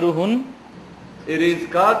नदेखाउनेहरू हुन्। It is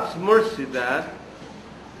God's mercy that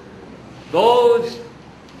those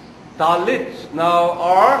Dalits now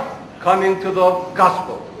are coming to the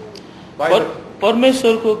gospel.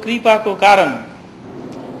 परमेश्वरको कृपाको कारण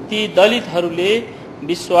ती दलितहरूले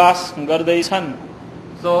विश्वास गर्दैछन्।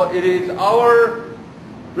 So it is our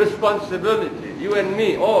responsibility, you and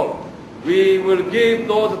me all, we will give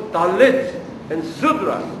those Dalits and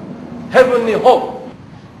Sudras heavenly hope.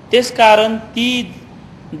 त्यसकारण ती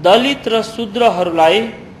दलित र शूद्रहरूलाई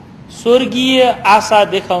स्वर्गीय आशा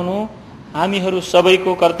देखाउनु हामीहरू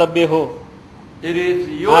सबैको कर्तव्य हो। It is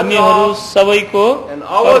your job and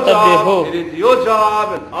our job. It is your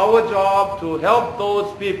job and our job to help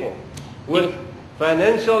those people with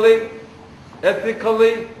financially,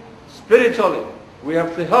 ethically, spiritually. We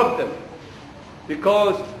have to help them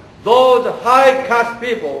because those high caste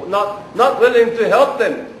people not willing to help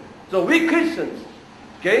them. So we Christians,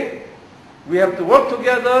 okay, we have to work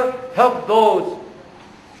together, help those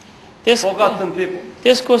forgotten people.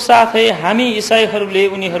 त्यसको साथै हामी इसाईहरूले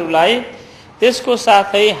उनीहरूलाई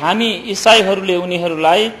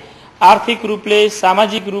आर्थिक रूपले,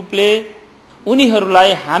 सामाजिक रूपले,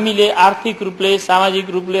 हामीले आर्थिक रूपले, सामाजिक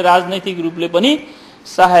रूपले, राजनैतिक रूपले पनि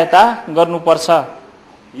सहायता गर्नुपर्छ।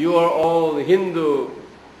 You are all Hindu.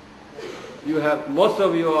 Most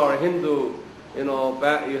of you are Hindu.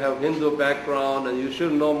 You have Hindu background, and you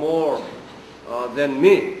should know more than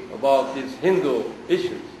me about these Hindu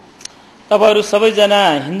issues. तपाईहरु सबैजना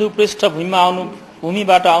हिन्दू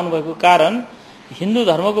पृष्ठभूमिबाट आउनुभएको कारण हिन्दू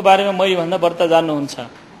धर्मको बारेमा मैले भन्दा बढ्ता जान्नुहुन्छ.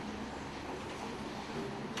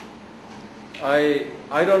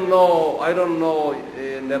 I don't know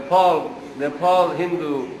Nepal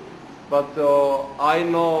Hindu, but I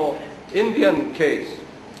know Indian case.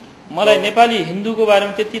 मलाई नेपाली हिन्दूको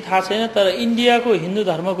बारेमा त्यति थाहा छैन, तर इन्डियाको हिन्दू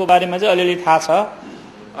धर्मको बारेमा चाहिँ अलिअलि थाहा छ.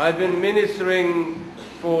 I've been ministering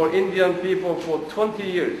for Indian people for 20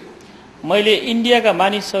 years. मैले इन्डियाका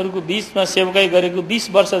मानिसहरूको बीचमा सेवाकाई गरेको 20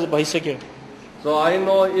 वर्ष भइसक्यो. So I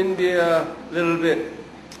know India little bit.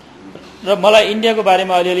 र मलाई इन्डियाको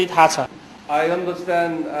बारेमा अलिअलि थाहा छ. I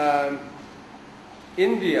understand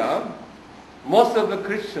India, most of the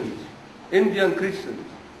Christians, Indian Christians,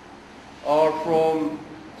 are from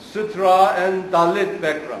Sudra and Dalit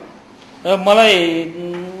background. र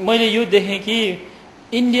मैले यो देखेँ कि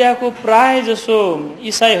इन्डियाको प्राय जसो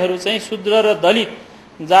इसाईहरू चाहिँ शूद्र र दलित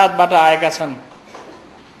जातबाट आएका छन्.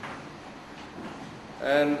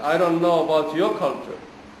 And I don't know about your culture.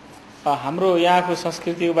 हाम्रो यहाँको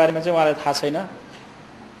संस्कृतिको बारेमा चाहिँ मलाई थाहा छैन.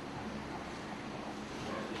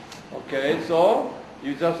 Okay, so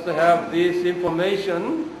you just have this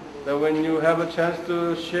information that when you have a chance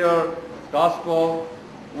to share gospel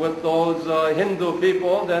with those Hindu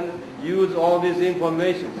people, then use all these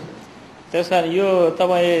information. त्यसकारण यो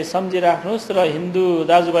तपाईं सम्झिराख्नुस् र हिन्दू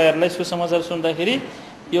दाजुभाइहरूलाई सुसमाचार सुन्दाखेरि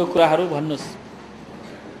यो कुराहरू भन्नुस्.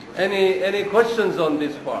 Any questions on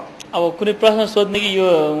this part? अब कुनै प्रश्न सोध्ने कि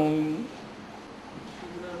यो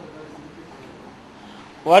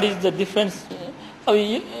what is the difference?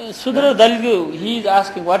 Sudra Dalitu, he is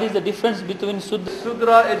asking what is the difference between Sudra?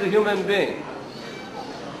 Sudra is a human being.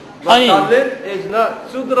 But Dalit is not.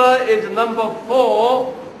 Sudra is number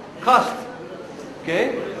 4 caste.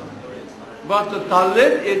 Okay? But the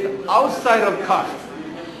Dalit is outside of caste.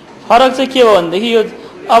 फरक चाहिँ के हो भन्देखि यो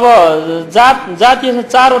अब जातीय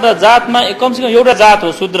 4वटा जातमा कमसेकम एउटा जात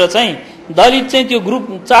हो शूद्र चाहिँ. दलित चाहिँ त्यो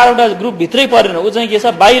ग्रुप 4वटा ग्रुप भित्रै परेन. उ चाहिँ के छ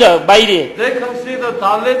बाहिर. They consider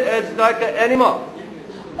Dalit as like an animal.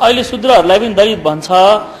 अहिले शूद्रहरूलाई पनि दलित भन्छ.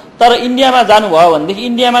 तर इन्डियामा जानुभयो भनेदेखि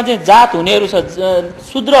इन्डियामा चाहिँ जात हुनेहरू छ.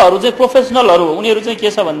 शूद्रहरू चाहिँ प्रोफेसनलहरू हो. उनीहरू चाहिँ के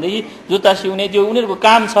छ भनेदेखि जुत्ता सिउने त्यो उनीहरूको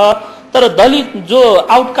काम छ. तर दलित जो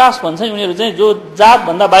आउटकास्ट भन्छ उनीहरू चाहिँ जो जात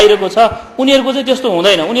भन्दा बाहिरको छ उनीहरूको चाहिँ त्यस्तो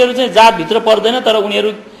हुँदैन. उनीहरू चाहिँ जात भित्र पर्दैन. तर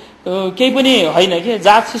उनीहरू केही पनि होइन के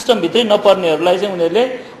जात सिस्टम भित्रै नपर्नेहरूलाई चाहिँ उनीहरूले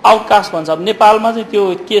आउटकास्ट भन्छ. नेपालमा चाहिँ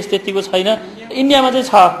त्यो केस त्यतिको छैन. इन्डियामा चाहिँ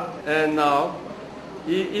छ. And now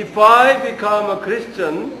if I become a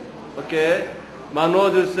Christian, okay,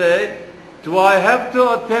 Manoj will say, do I have to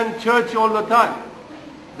attend church all the time?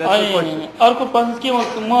 That's the question. अर्को प्रश्न के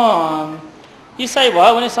म इसाई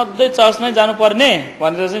भयो भने सधैँ चर्चमै जानुपर्ने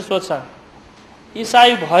भनेर चाहिँ सोध्छ.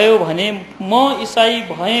 इसाई भयो भने म इसाई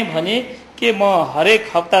भएँ भने के म हरेक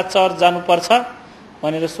हप्ता चर्च जानुपर्छ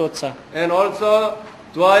भनेर सोध्छ. And also,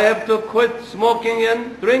 do I have to quit smoking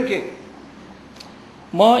and drinking?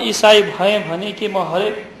 म इसाई भएँ भने के म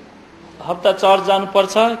हरेक हप्ता चर्च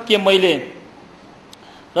जानुपर्छ के मैले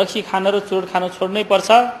रक्सी खान र चुरोट खान छोड्नै पर्छ?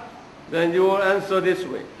 Then you will answer this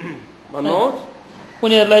way. Manoj,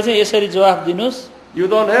 उनीहरूलाई चाहिँ यसरी जवाफ दिनुस्. you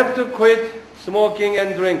don't have to quit smoking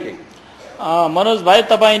and drinking. Manoj भाइ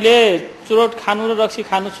तपाईले चुरोट खानु र रक्सी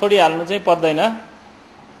खानु छोडिहाल्नु चाहिँ पर्दैन.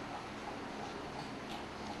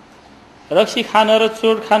 रक्सी खान र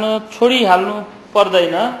चुरोट खानु छोडिहाल्नु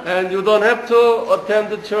पर्दैन. And you don't have to attend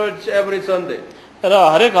the church every Sunday. र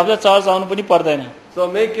हरेक हप्ता चर्च आउनु पनि पर्दैन. So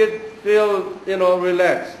make it feel,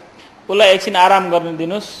 relaxed. उसलाई एकछिन आराम गर्न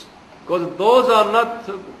दिनुस्. Because those are not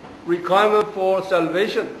requirement for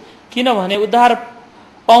salvation. किनभने उद्धार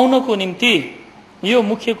पाउनको निम्ति यो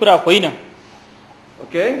मुख्य कुरा होइन.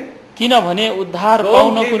 Okay? किनभने उद्धार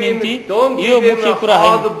पाउनको निम्ति यो मुख्य कुरा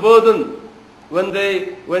होइन. The burden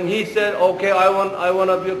when he said, okay, I want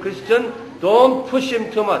to be a Christian, don't push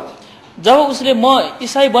him too much. जब उसले म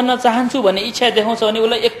इसाई बन्न चाहन्छु भन्ने इच्छा देखाउँछ भने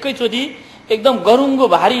उसलाई एकैचोटी एकदम गरुङ्गो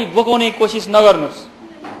भारी बोकाउने कोसिस नगर्नुस्.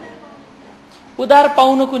 उद्धार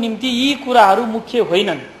पाउनको निम्ति यी कुराहरू मुख्य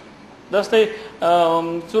होइनन्. जस्तै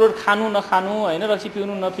चुरोट खानु नखानु हैन, रक्सी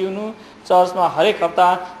पिउनु नपिउनु, चर्चमा हरेक हप्ता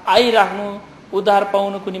आइराख्नु उद्धार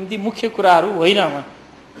पाउनको निम्ति मुख्य कुराहरू होइन.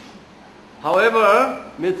 However,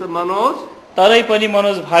 Mr. Manoj, तरै पनि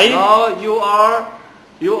मनोज भाइ, now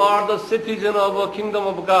you are the citizen of the kingdom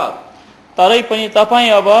of God. तरै पनि तपाई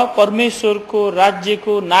अब परमेश्वरको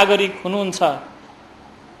राज्यको नागरिक हुनुहुन्छ.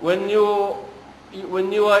 When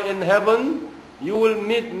you are in heaven, you will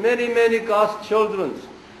meet many God's children.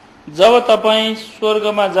 जब तपाई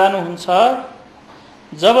स्वर्गमा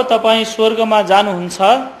जानुहुन्छ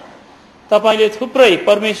तपाईले थुप्रै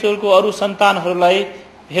परमेश्वरको अरू सन्तानहरूलाई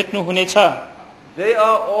भेट्नु हुनेछ। They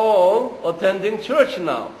are all attending church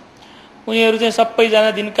now. उनीहरू चाहिँ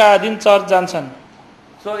सबैजना दिनका दिन चर्च जान्छन्।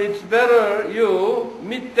 So it's better you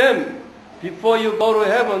meet them before you go to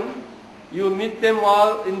heaven. You meet them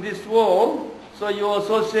while in this world, so you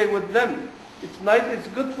associate with them. It's nice, it's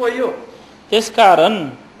good for you.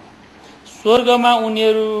 त्यसकारण स्वर्गमा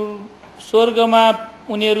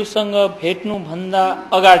उनीहरूसँग भेट्नु भन्दा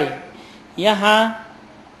अगाडि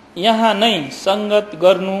यहाँ नै संगत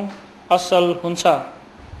गर्नु असल हुन्छ।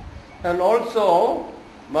 And also,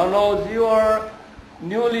 Manoj, you are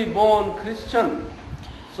newly born Christian,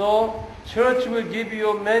 so church will give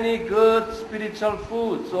you many good spiritual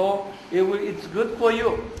food, so it's good for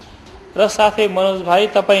you. र साथै मनोज भाइ,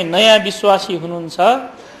 तपाईँ नयाँ विश्वासी हुनुहुन्छ,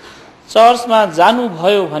 चर्चमा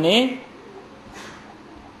जानुभयो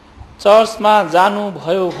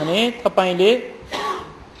भने तपाईले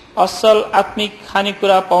असल आत्मिक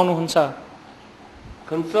खानेकुरा पाउनुहुन्छ।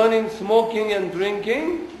 Concerning smoking and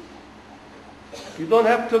drinking, you don't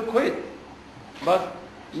have to quit, but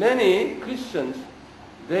many Christians,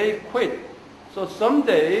 they quit. So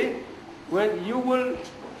someday when you will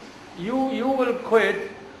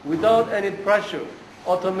quit without any pressure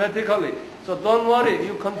automatically. So don't worry,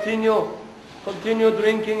 you continue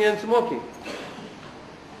drinking and smoking.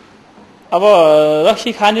 अब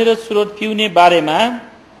रक्सी खाने र चुरोट पिउने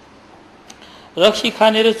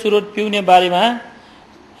बारेमा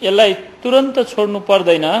यसलाई तुरन्त छोड्नु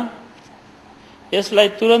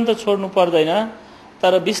पर्दैन,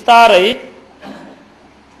 तर बिस्तारै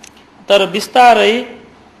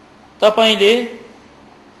तपाईले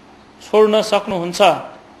छोड्न सक्नुहुन्छ,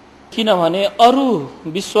 किनभने अरू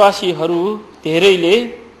विश्वासीहरू धेरैले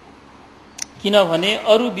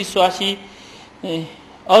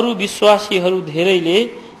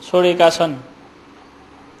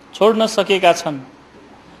छोड्न सकेका छन्।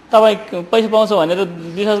 तपाई पैसा पाउँछ भनेर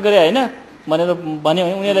विश्वास गरे हैन भनेर भन्यो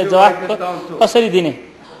भने उनीहरुलाई जवाफ कसरी दिने?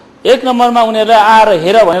 एक नम्बरमा उनीहरुलाई आएर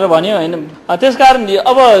हेर भनेर भन्यो हैन। त्यसकारण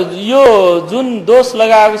अब यो जुन दोष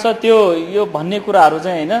लगाएको छ त्यो यो भन्ने कुराहरु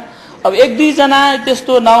चाहिँ हैन, अब एक दुई जना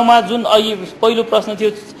त्यस्तो नाउँमा जुन अघि पहिलो प्रश्न थियो,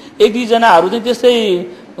 एक दुई जनाहरु चाहिँ त्यस्तै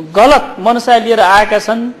गलत मनसाय लिएर आएका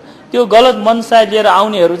छन्। त्यो गलत मनसाय लिएर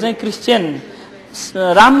आउनेहरु चाहिँ क्रिश्चियन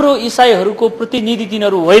राम्रो ईसाईहरुको प्रतिनिधि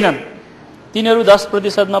तिनीहरु होइनन्। तिनीहरु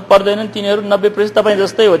 10% मा पर्दैनन्, तिनीहरु 90% तपाई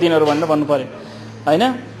जस्तै हो तिनीहरु भनेर भन्नु पर्यो हैन।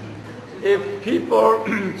 If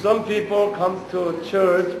some people come to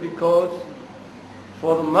church because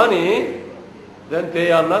for the money, then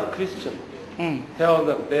they are not Christian. Tell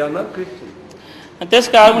them they are not Christian.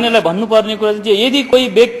 त्यसकारण उनीहरुलाई भन्नुपर्ने कुरा चाहिँ यदि कोही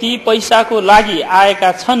व्यक्ति पैसाको लागि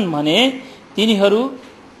आएका छन् भने तिनीहरु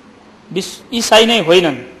ईसाई नै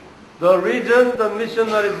होइनन्। The reason the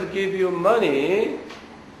missionaries give you money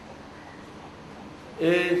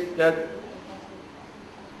is that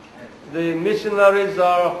the missionaries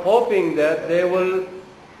are hoping that they will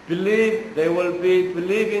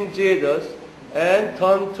believe in Jesus and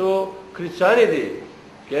turn to Christianity.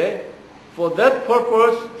 Okay? For that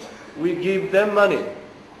purpose, we give them money.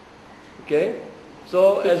 Okay?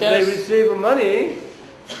 So as they receive money,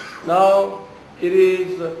 now it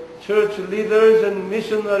is church leaders and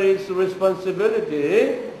missionaries'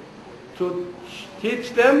 responsibility to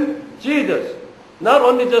teach them Jesus. Not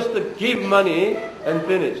only just to give money and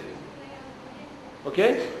finish.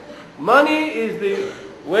 Okay? Money is the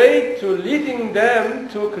way to leading them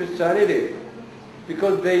to Christianity.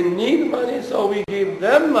 Because they need money, so we give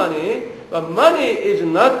them money, but money is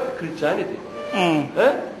not Christianity.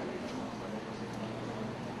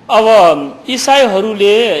 अब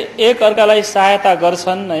ईसाईहरूले एक अर्कालाई सहायता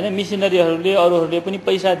गर्छन् हैन, मिशनरीहरूले अरूहरूले पनि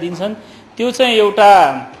पैसा दिन्छन्। त्यो चाहिँ एउटा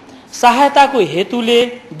सहायताको हेतुले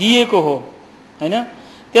दिएको हो हैन।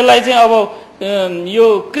 त्यसलाई चाहिँ अब यो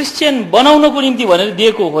क्रिश्चियन बनाउनको निम्ति भनेर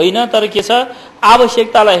दिएको होइन, तर के छ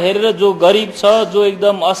आवश्यकतालाई हेरेर जो गरिब छ, जो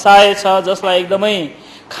एकदम असहाय छ, जसलाई एकदमै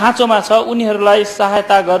खाँचोमा छ, उनीहरूलाई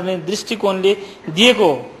सहायता गर्ने दृष्टिकोणले दिएको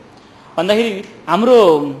हो। भन्दाखेरि हाम्रो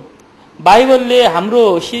बाइबलले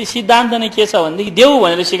हाम्रो सिद्धान्त नै के छ भन्दाखेरि देऊ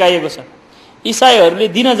भनेर सिकाइएको छ। ईसाईहरूले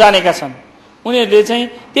दिन जानेका छन्, उनीहरूले चाहिँ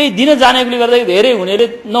त्यही दिन जानेकोले गर्दा धेरै हुनेले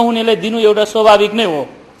नहुनेलाई दिनु एउटा स्वाभाविक नै हो।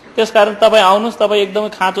 त्यसकारण तपाईँ आउनुहोस्, तपाईँ एकदमै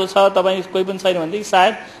खाँचो छ, तपाईँ कोही पनि छैन भनेदेखि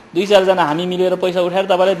सायद 2-4 जना हामी मिलेर पैसा उठाएर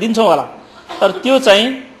तपाईँलाई दिन्छौँ होला। तर त्यो चाहिँ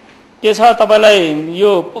के छ तपाईँलाई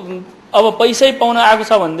यो अब पैसै पाउन आएको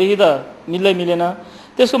छ भनेदेखि त मिलेन।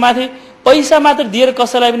 त्यसको माथि पैसा मात्र दिएर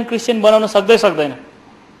कसैलाई पनि क्रिश्चियन बनाउन सक्दैन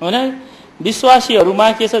हैन।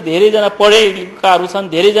 विश्वासीहरूमा के छ धेरैजना पढेकाहरू छन्,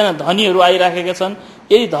 धेरैजना धनीहरू आइराखेका छन्।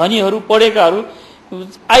 यदि धनीहरू पढेकाहरू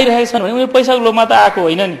आइरहेका छन् भने उनीहरू पैसाको लोभमा त आएको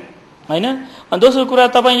होइन नि हैन। अनि दोस्रो कुरा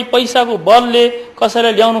तपाईले पैसाको बलले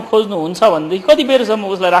कसैलाई ल्याउन खोज्नुहुन्छ भनेदेखि कति बेरसम्म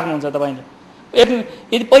उसलाई राख्नुहुन्छ तपाईले?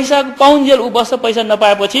 यदि पैसाको पाउन्जेल उ बस्छ, पैसा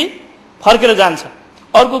नपाएपछि फर्केर जान्छ।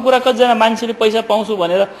 अर्को कुरा कतिजना मान्छेले पैसा पाउँछु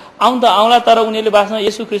भनेर आउन त आउला, तर उनीहरूले वास्तवमा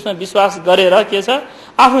येशू ख्रीष्टमा विश्वास गरेर के छ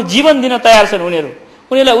आफ्नो जीवन दिन तयार छन्।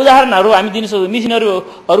 उनीहरूलाई उदाहरणहरू हामी दिन सक्छौँ,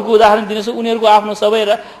 मिसनरीहरूको उदाहरण दिन सक्छौँ। उनीहरूको आफ्नो सबै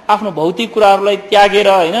आफ्नो भौतिक कुराहरूलाई त्यागेर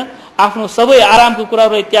हैन, आफ्नो सबै आरामको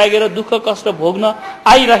कुराहरूलाई त्यागेर दुःख कष्ट भोग्न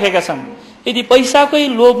आइरहेका छन्। यदि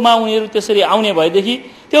पैसाकै लोभमा उनीहरू त्यसरी आउने भएदेखि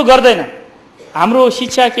त्यो गर्दैन। हाम्रो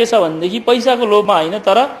शिक्षा के छ भनेदेखि पैसाको लोभमा होइन,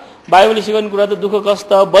 तर बाइबलले सिकाउने कुरा त दुःख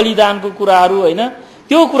कष्ट बलिदानको कुराहरू हैन,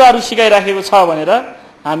 त्यो कुराहरू सिकाइराखेको छ भनेर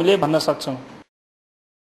हामीले भन्न सक्छौँ।